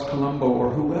Russ Columbo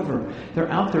or whoever.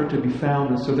 They're out there to be found,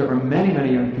 and so there are many,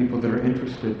 many young people that are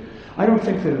interested. I don't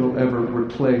think that it'll ever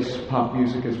replace pop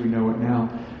music as we know it now,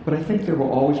 but I think there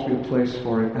will always be a place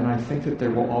for it, and I think that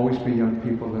there will always be young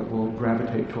people that will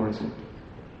gravitate towards it.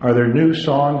 Are there new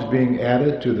songs being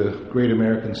added to the Great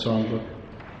American Songbook?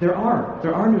 There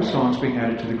are new songs being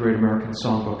added to the Great American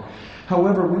Songbook.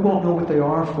 However, we won't know what they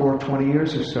are for 20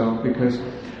 years or so, because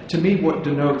to me what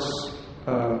denotes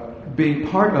being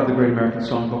part of the Great American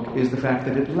Songbook is the fact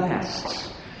that it lasts.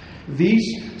 These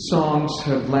songs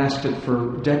have lasted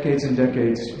for decades and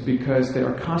decades because they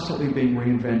are constantly being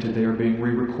reinvented. They are being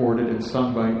re-recorded and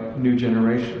sung by new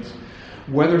generations.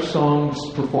 Whether songs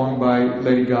performed by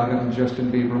Lady Gaga and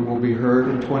Justin Bieber will be heard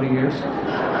in 20 years,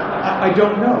 I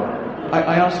don't know.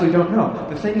 I honestly don't know.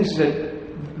 The thing is that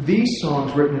these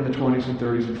songs written in the 20s and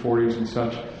 30s and 40s and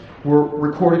such were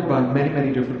recorded by many,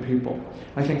 many different people.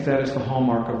 I think that is the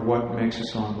hallmark of what makes a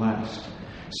song last.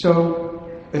 So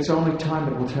it's only time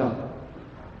that will tell.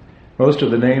 Most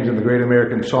of the names in the Great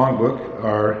American Songbook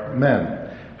are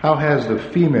men. How has the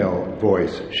female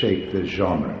voice shaped this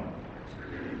genre?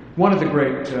 One of the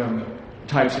great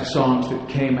types of songs that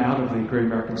came out of the Great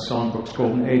American Songbook's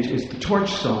golden age is the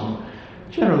torch song,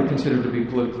 generally considered to be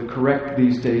politically correct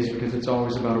these days because it's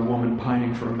always about a woman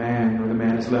pining for a man, or the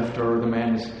man has left her, or the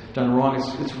man has done wrong.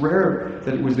 It's rare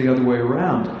that it was the other way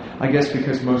around. I guess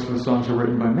because most of the songs are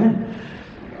written by men.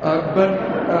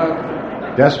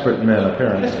 Desperate men,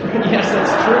 apparently. Yes,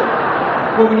 that's true.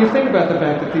 Well, when you think about the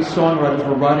fact that these songwriters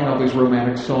were writing all these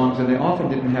romantic songs, and they often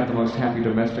didn't have the most happy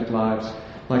domestic lives,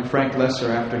 like Frank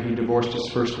Lesser, after he divorced his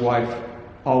first wife,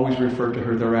 always referred to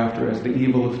her thereafter as the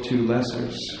evil of two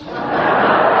lessers.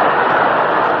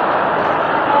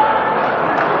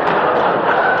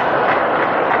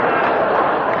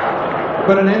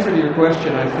 But in answer to your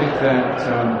question, I think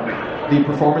that the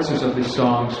performances of these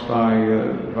songs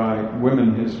by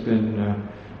women has been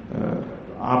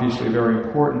obviously very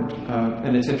important.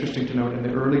 And it's interesting to note in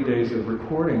the early days of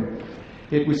recording,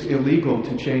 it was illegal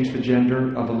to change the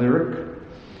gender of a lyric.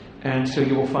 And so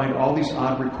you will find all these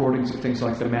odd recordings of things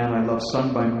like The Man I Love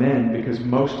sung by men, because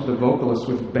most of the vocalists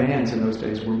with bands in those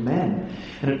days were men.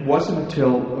 And it wasn't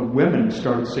until women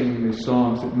started singing these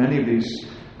songs that many of these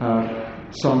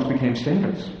songs became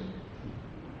standards.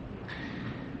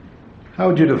 How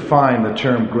would you define the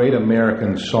term Great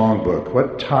American Songbook?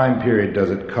 What time period does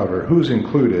it cover? Who's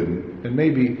included? And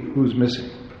maybe who's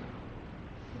missing?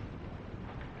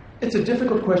 It's a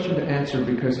difficult question to answer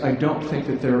because I don't think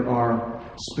that there are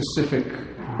specific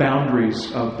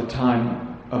boundaries of the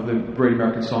time of the Great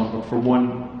American Songbook, for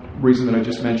one reason that I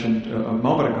just mentioned a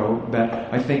moment ago,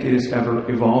 that I think it is ever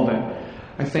evolving.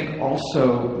 I think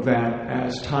also that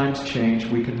as times change,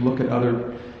 we can look at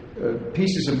other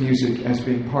pieces of music as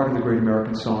being part of the Great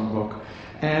American Songbook.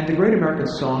 And the Great American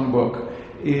Songbook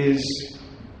is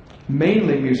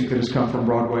mainly music that has come from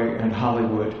Broadway and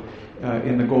Hollywood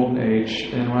in the Golden Age.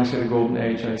 And when I say the Golden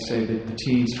Age, I'd say the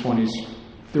teens, 20s,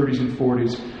 30s, and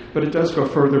 40s. But it does go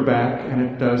further back, and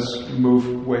it does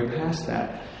move way past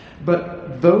that.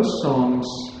 But those songs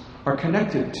are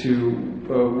connected to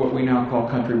what we now call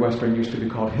country western, used to be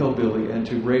called hillbilly, and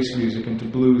to race music, and to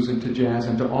blues, and to jazz,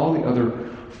 and to all the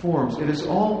other forms. It is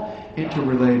all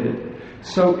interrelated.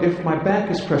 So if my back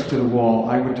is pressed to the wall,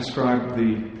 I would describe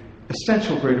the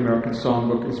essential Great American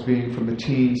Songbook as being from the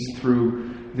teens through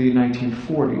the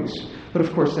 1940s. But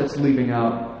of course, that's leaving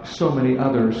out so many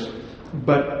others.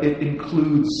 But it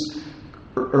includes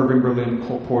Irving Berlin,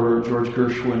 Cole Porter, George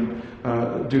Gershwin,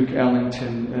 Duke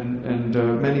Ellington, and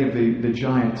many of the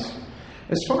giants.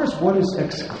 As far as what is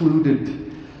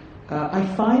excluded, I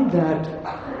find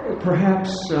that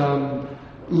perhaps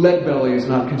Leadbelly is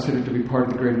not considered to be part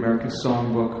of the Great American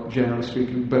Songbook, generally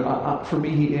speaking, but for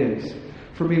me he is.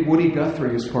 For me, Woody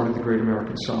Guthrie is part of the Great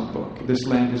American Songbook. This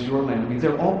Land Is Your Land. I mean,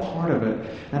 they're all part of it.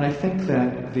 And I think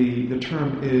that the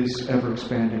term is ever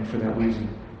expanding for that reason.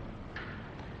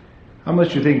 How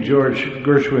much do you think George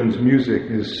Gershwin's music,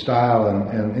 his style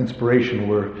and inspiration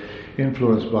were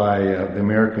influenced by the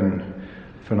American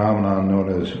phenomenon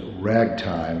known as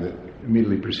ragtime that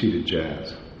immediately preceded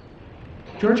jazz?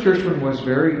 George Gershwin was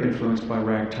very influenced by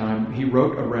ragtime. He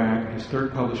wrote a rag. His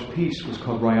third published piece was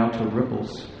called Rialto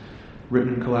Ripples,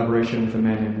 written in collaboration with a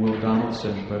man named Will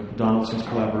Donaldson, but Donaldson's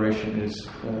collaboration is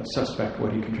suspect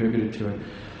what he contributed to it.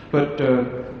 But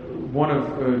one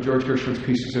of George Gershwin's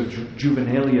pieces of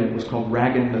juvenilia was called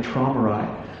Raggin' the Traumerei.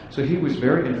 So he was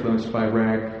very influenced by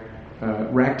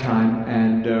ragtime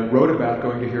and wrote about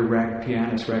going to hear ragtime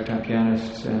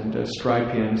pianists and stride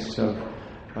pianists of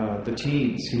the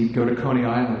teens. He'd go to Coney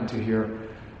Island to hear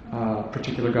a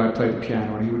particular guy play the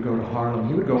piano, and he would go to Harlem.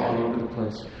 He would go all over the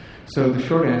place. So the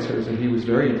short answer is that he was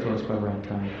very influenced by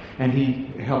ragtime, and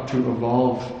he helped to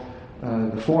evolve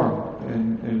the form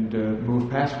and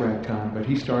move past ragtime. But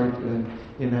he started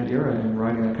in that era in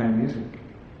writing that kind of music.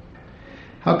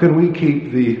 How can we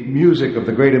keep the music of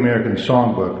the Great American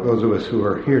Songbook, those of us who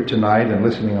are here tonight and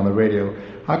listening on the radio,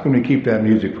 how can we keep that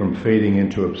music from fading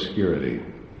into obscurity?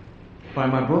 By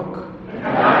my book.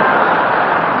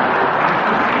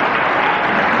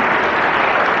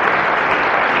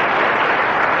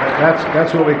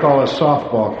 That's what we call a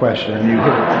softball question, and you hit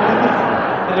it.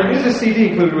 And there is a CD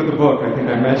included with the book. I think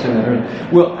I mentioned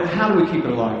that. Well, how do we keep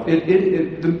it alive?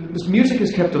 This music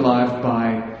is kept alive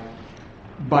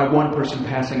by one person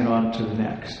passing it on to the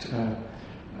next.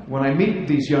 When I meet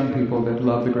these young people that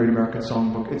love the Great American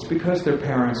Songbook, it's because their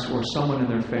parents or someone in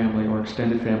their family or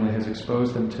extended family has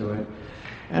exposed them to it.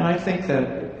 And I think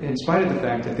that in spite of the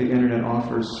fact that the internet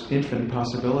offers infinite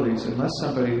possibilities, unless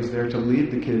somebody is there to lead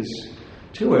the kids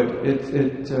to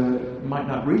it might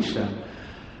not reach them.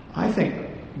 I think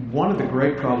one of the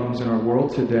great problems in our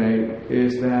world today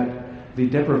is that the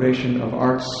deprivation of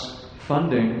arts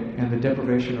funding and the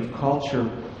deprivation of culture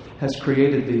has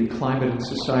created the climate and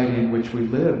society in which we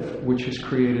live, which has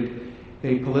created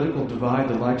a political divide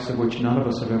the likes of which none of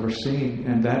us have ever seen.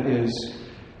 And that is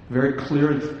very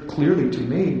clearly to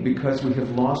me because we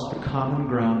have lost the common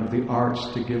ground of the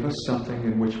arts to give us something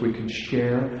in which we can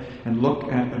share and look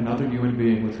at another human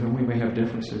being with whom we may have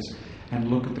differences and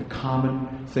look at the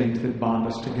common things that bond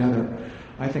us together.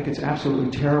 I think it's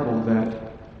absolutely terrible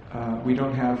that we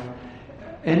don't have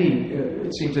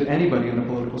it seems that anybody in the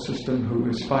political system who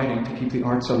is fighting to keep the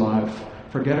arts alive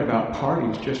forget about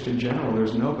parties just in general.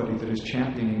 There's nobody that is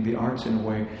championing the arts in a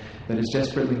way that is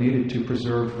desperately needed to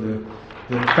preserve the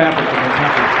fabric of our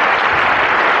country.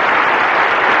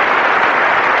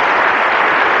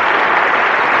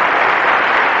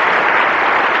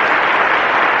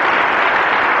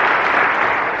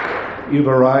 You've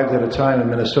arrived at a time in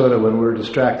Minnesota when we're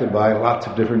distracted by lots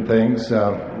of different things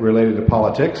related to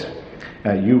politics.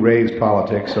 You raised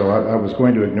politics, so I was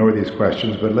going to ignore these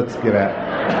questions, but let's get at it.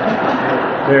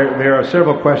 There are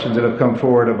several questions that have come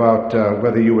forward about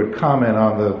whether you would comment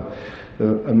on the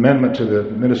amendment to the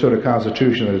Minnesota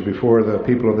Constitution that is before the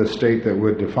people of this state that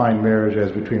would define marriage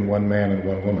as between one man and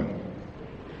one woman.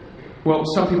 Well,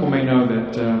 some people may know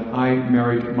that I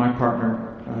married my partner,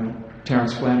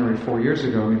 Terrence Flannery, 4 years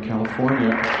ago in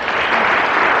California.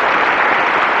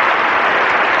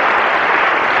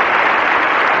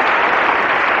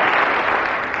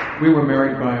 We were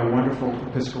married by a wonderful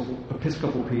Episcopal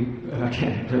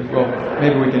well,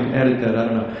 maybe we can edit that, I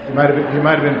don't know. He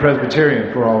might have been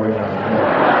Presbyterian for all we know.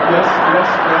 Yes,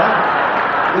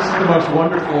 yeah. This is the most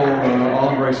wonderful,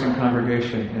 all-embracing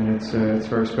congregation, and it's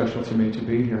very special to me to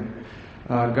be here.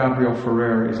 Gabriel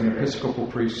Ferrer is an Episcopal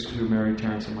priest who married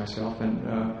Terrence and myself, and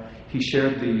he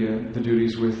shared the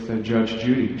duties with Judge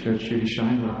Judy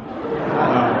Scheinler,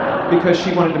 because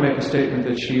she wanted to make a statement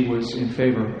that she was in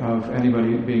favor of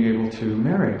anybody being able to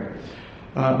marry.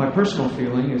 My personal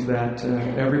feeling is that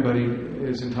everybody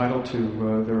is entitled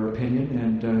to their opinion,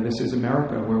 and this is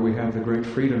America, where we have the great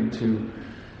freedom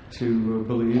to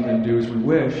believe and do as we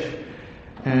wish.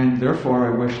 And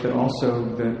therefore, I wish that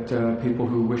also that people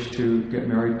who wish to get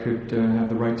married could have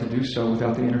the right to do so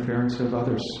without the interference of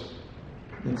others.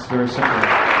 It's very simple.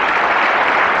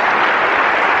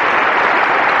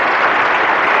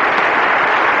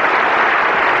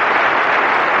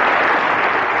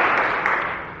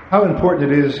 How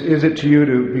important is it to you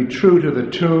to be true to the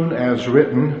tune as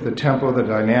written, the tempo, the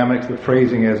dynamics, the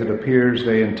phrasing as it appears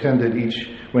they intended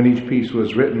when each piece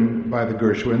was written by the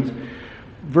Gershwins,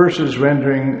 versus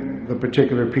rendering the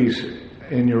particular piece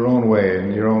in your own way,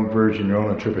 in your own version, your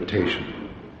own interpretation?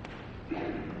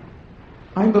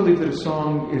 I believe that a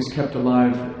song is kept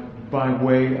alive by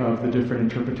way of the different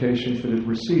interpretations that it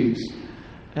receives.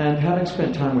 And having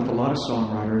spent time with a lot of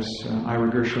songwriters, Ira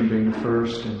Gershwin being the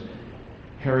first, and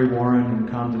Harry Warren and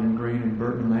Comden and Green and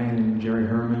Burton Lane and Jerry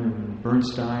Herman and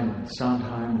Bernstein and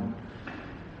Sondheim and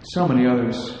so many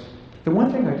others, the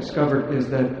one thing I discovered is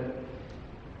that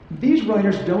these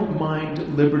writers don't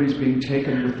mind liberties being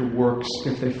taken with the works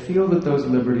if they feel that those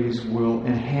liberties will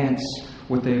enhance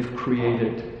what they've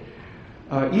created.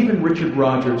 Even Richard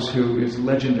Rodgers, who is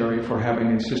legendary for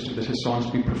having insisted that his songs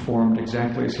be performed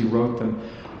exactly as he wrote them,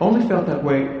 only felt that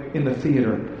way in the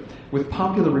theater. With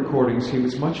popular recordings, he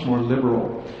was much more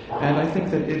liberal. And I think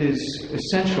that it is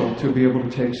essential to be able to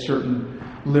take certain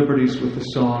liberties with the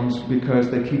songs because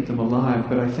they keep them alive.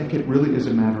 But I think it really is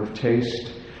a matter of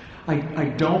taste. I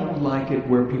don't like it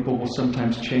where people will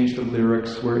sometimes change the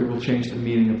lyrics, where it will change the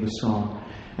meaning of the song.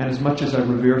 And as much as I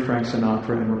revere Frank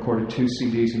Sinatra and recorded 2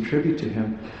 CDs in tribute to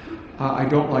him, I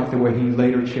don't like the way he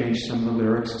later changed some of the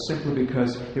lyrics simply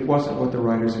because it wasn't what the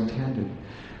writers intended.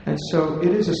 And so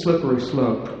it is a slippery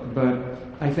slope, but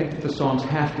I think that the songs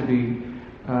have to be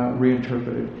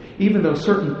reinterpreted. Even though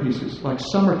certain pieces, like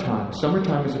Summertime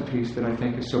is a piece that I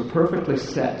think is so perfectly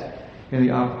set in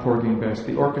the Ave Porgy and Bess,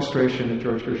 the orchestration that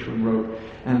George Gershwin wrote,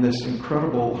 and this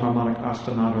incredible harmonic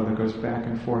ostinato that goes back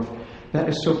and forth. That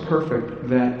is so perfect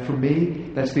that, for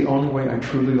me, that's the only way I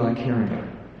truly like hearing it.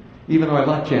 Even though I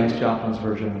like Janis Joplin's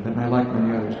version of it, and I like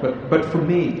many others. But for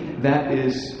me,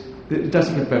 it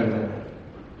doesn't get better than that.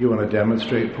 You want to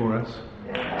demonstrate for us?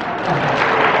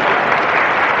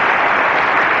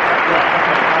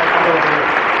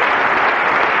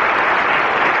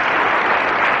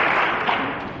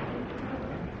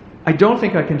 I don't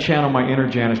think I can channel my inner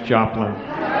Janis Joplin.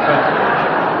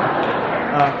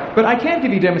 But I can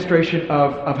give you a demonstration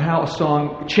of how a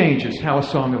song changes, how a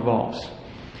song evolves.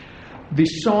 The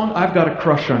song I've Got a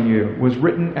Crush on You was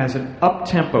written as an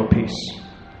up-tempo piece.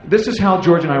 This is how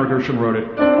George and Ira Gershwin wrote it.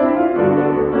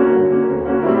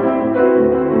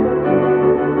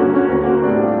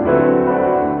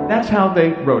 That's how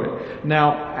they wrote it.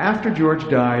 Now, after George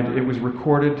died, it was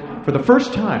recorded for the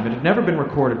first time. It had never been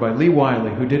recorded by Lee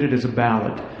Wiley, who did it as a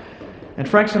ballad. And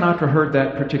Frank Sinatra heard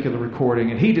that particular recording,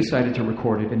 and he decided to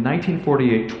record it in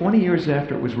 1948, 20 years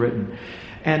after it was written.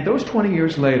 And those 20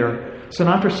 years later,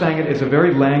 Sinatra sang it as a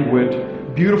very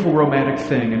languid, beautiful, romantic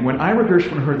thing. And when Ira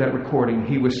Gershwin heard that recording,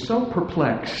 he was so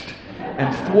perplexed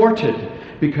and thwarted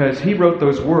because he wrote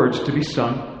those words to be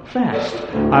sung fast.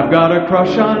 I've got a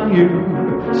crush on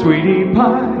you, sweetie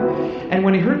pie. And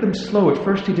when he heard them slow, at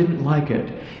first he didn't like it.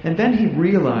 And then he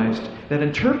realized that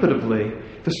interpretively,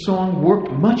 the song worked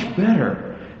much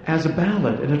better as a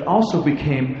ballad. And it also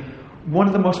became one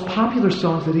of the most popular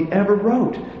songs that he ever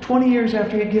wrote, 20 years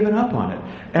after he had given up on it,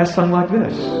 as sung like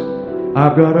this.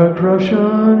 I've got a crush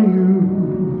on you,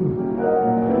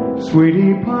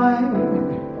 sweetie pie,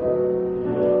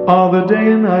 all the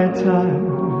day and night time.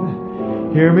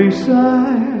 Hear me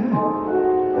sigh,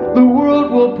 the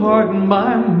world will pardon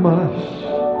my muss,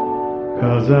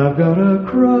 'cause I've got a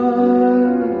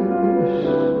crush,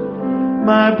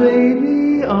 my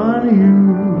baby, on you.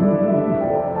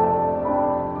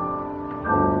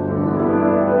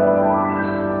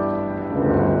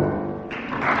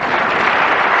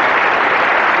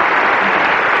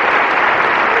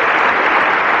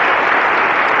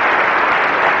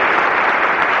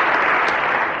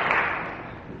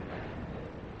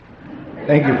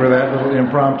 Thank you for that little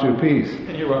impromptu piece.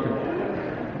 You're welcome.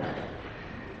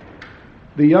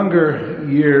 The younger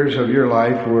years of your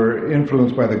life were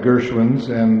influenced by the Gershwins,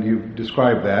 and you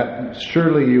described that.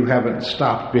 Surely you haven't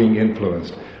stopped being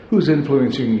influenced. Who's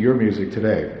influencing your music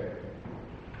today?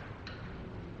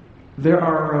 There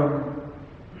are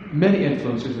many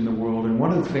influences in the world, and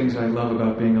one of the things I love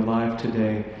about being alive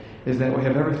today is that we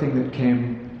have everything that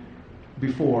came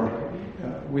before.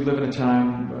 We live in a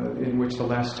time in which the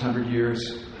last 100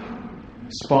 years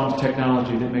spawned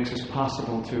technology that makes it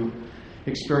possible to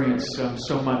experience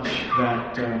so much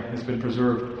that has been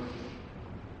preserved.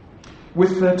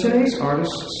 With today's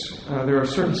artists, there are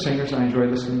certain singers I enjoy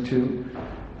listening to.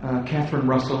 Catherine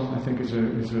Russell, I think, is a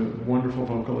wonderful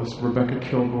vocalist. Rebecca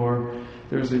Kilgore.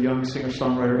 There's a young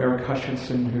singer-songwriter, Eric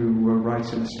Hutchinson, who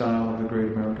writes in the style of the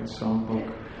Great American Songbook.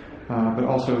 But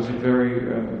also is a very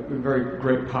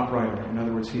great pop writer. In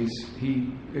other words, he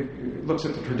looks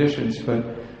at the traditions,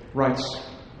 but writes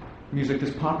music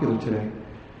that's popular today.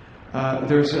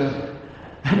 There's an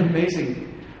amazing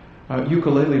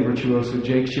ukulele virtuoso,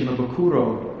 Jake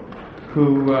Shimabukuro,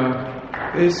 who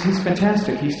he's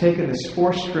fantastic. He's taken this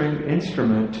 4-string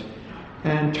instrument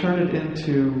and turned it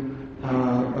into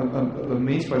a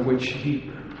means by which he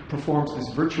performs this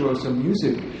virtuoso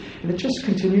music. And it just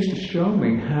continues to show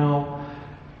me how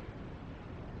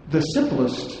the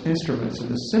simplest instruments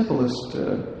and the simplest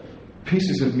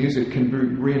pieces of music can be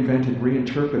reinvented,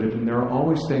 reinterpreted, and there are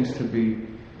always things to be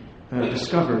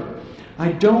discovered.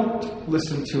 I don't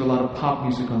listen to a lot of pop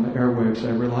music on the airwaves.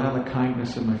 I rely on the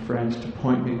kindness of my friends to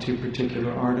point me to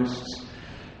particular artists,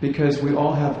 because we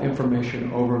all have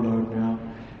information overload now,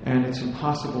 and it's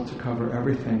impossible to cover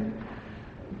everything.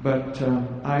 But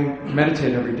I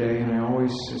meditate every day, and I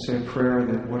always say a prayer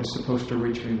that what is supposed to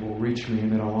reach me will reach me,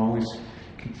 and that I'll always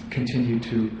continue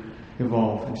to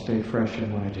evolve and stay fresh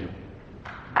in what I do.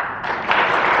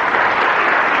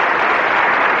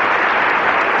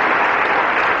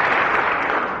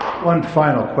 One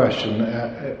final question.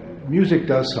 Music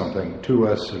does something to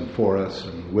us and for us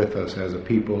and with us as a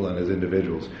people and as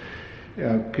individuals.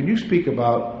 Can you speak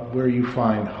about where you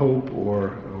find hope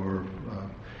or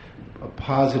a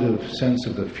positive sense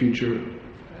of the future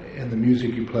in the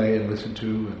music you play and listen to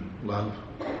and love?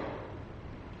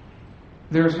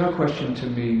 There is no question to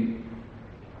me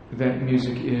that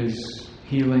music is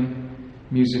healing,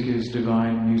 music is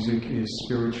divine, music is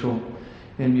spiritual,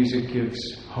 and music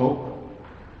gives hope.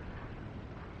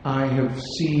 I have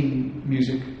seen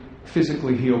music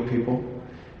physically heal people,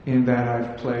 in that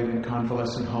I've played in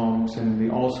convalescent homes and in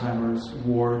the Alzheimer's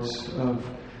wards of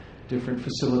different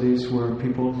facilities where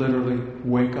people literally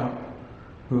wake up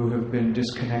who have been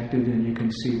disconnected, and you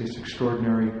can see this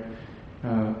extraordinary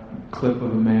clip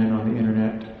of a man on the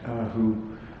internet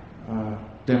who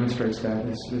demonstrates that.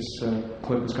 This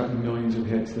clip has gotten millions of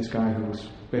hits. This guy who was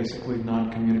basically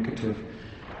non-communicative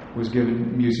was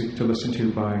given music to listen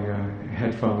to by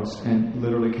headphones and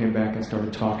literally came back and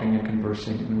started talking and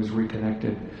conversing and was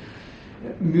reconnected.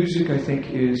 Music, I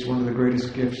think, is one of the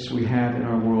greatest gifts we have in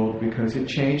our world because it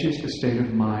changes the state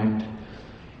of mind.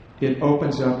 It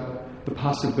opens up the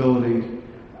possibility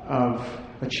of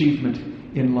achievement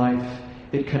in life.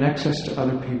 It connects us to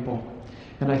other people.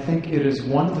 And I think it is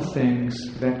one of the things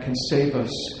that can save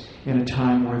us in a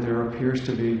time where there appears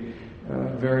to be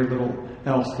very little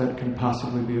else that can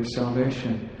possibly be of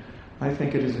salvation. I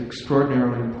think it is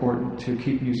extraordinarily important to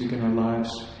keep music in our lives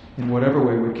in whatever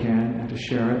way we can and to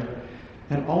share it.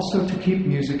 And also to keep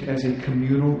music as a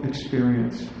communal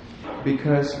experience.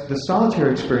 Because the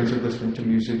solitary experience of listening to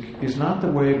music is not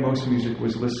the way most music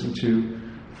was listened to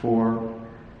for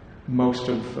most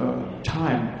of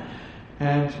time.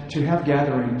 And to have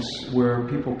gatherings where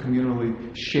people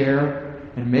communally share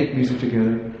and make music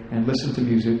together and listen to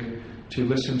music, to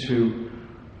listen to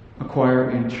a choir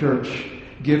in church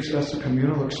gives us a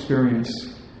communal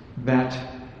experience that,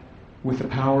 with the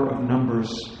power of numbers,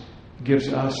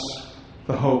 gives us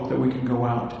the hope that we can go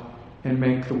out and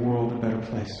make the world a better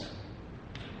place.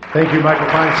 Thank you, Michael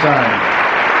Feinstein.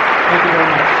 Thank you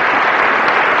very much.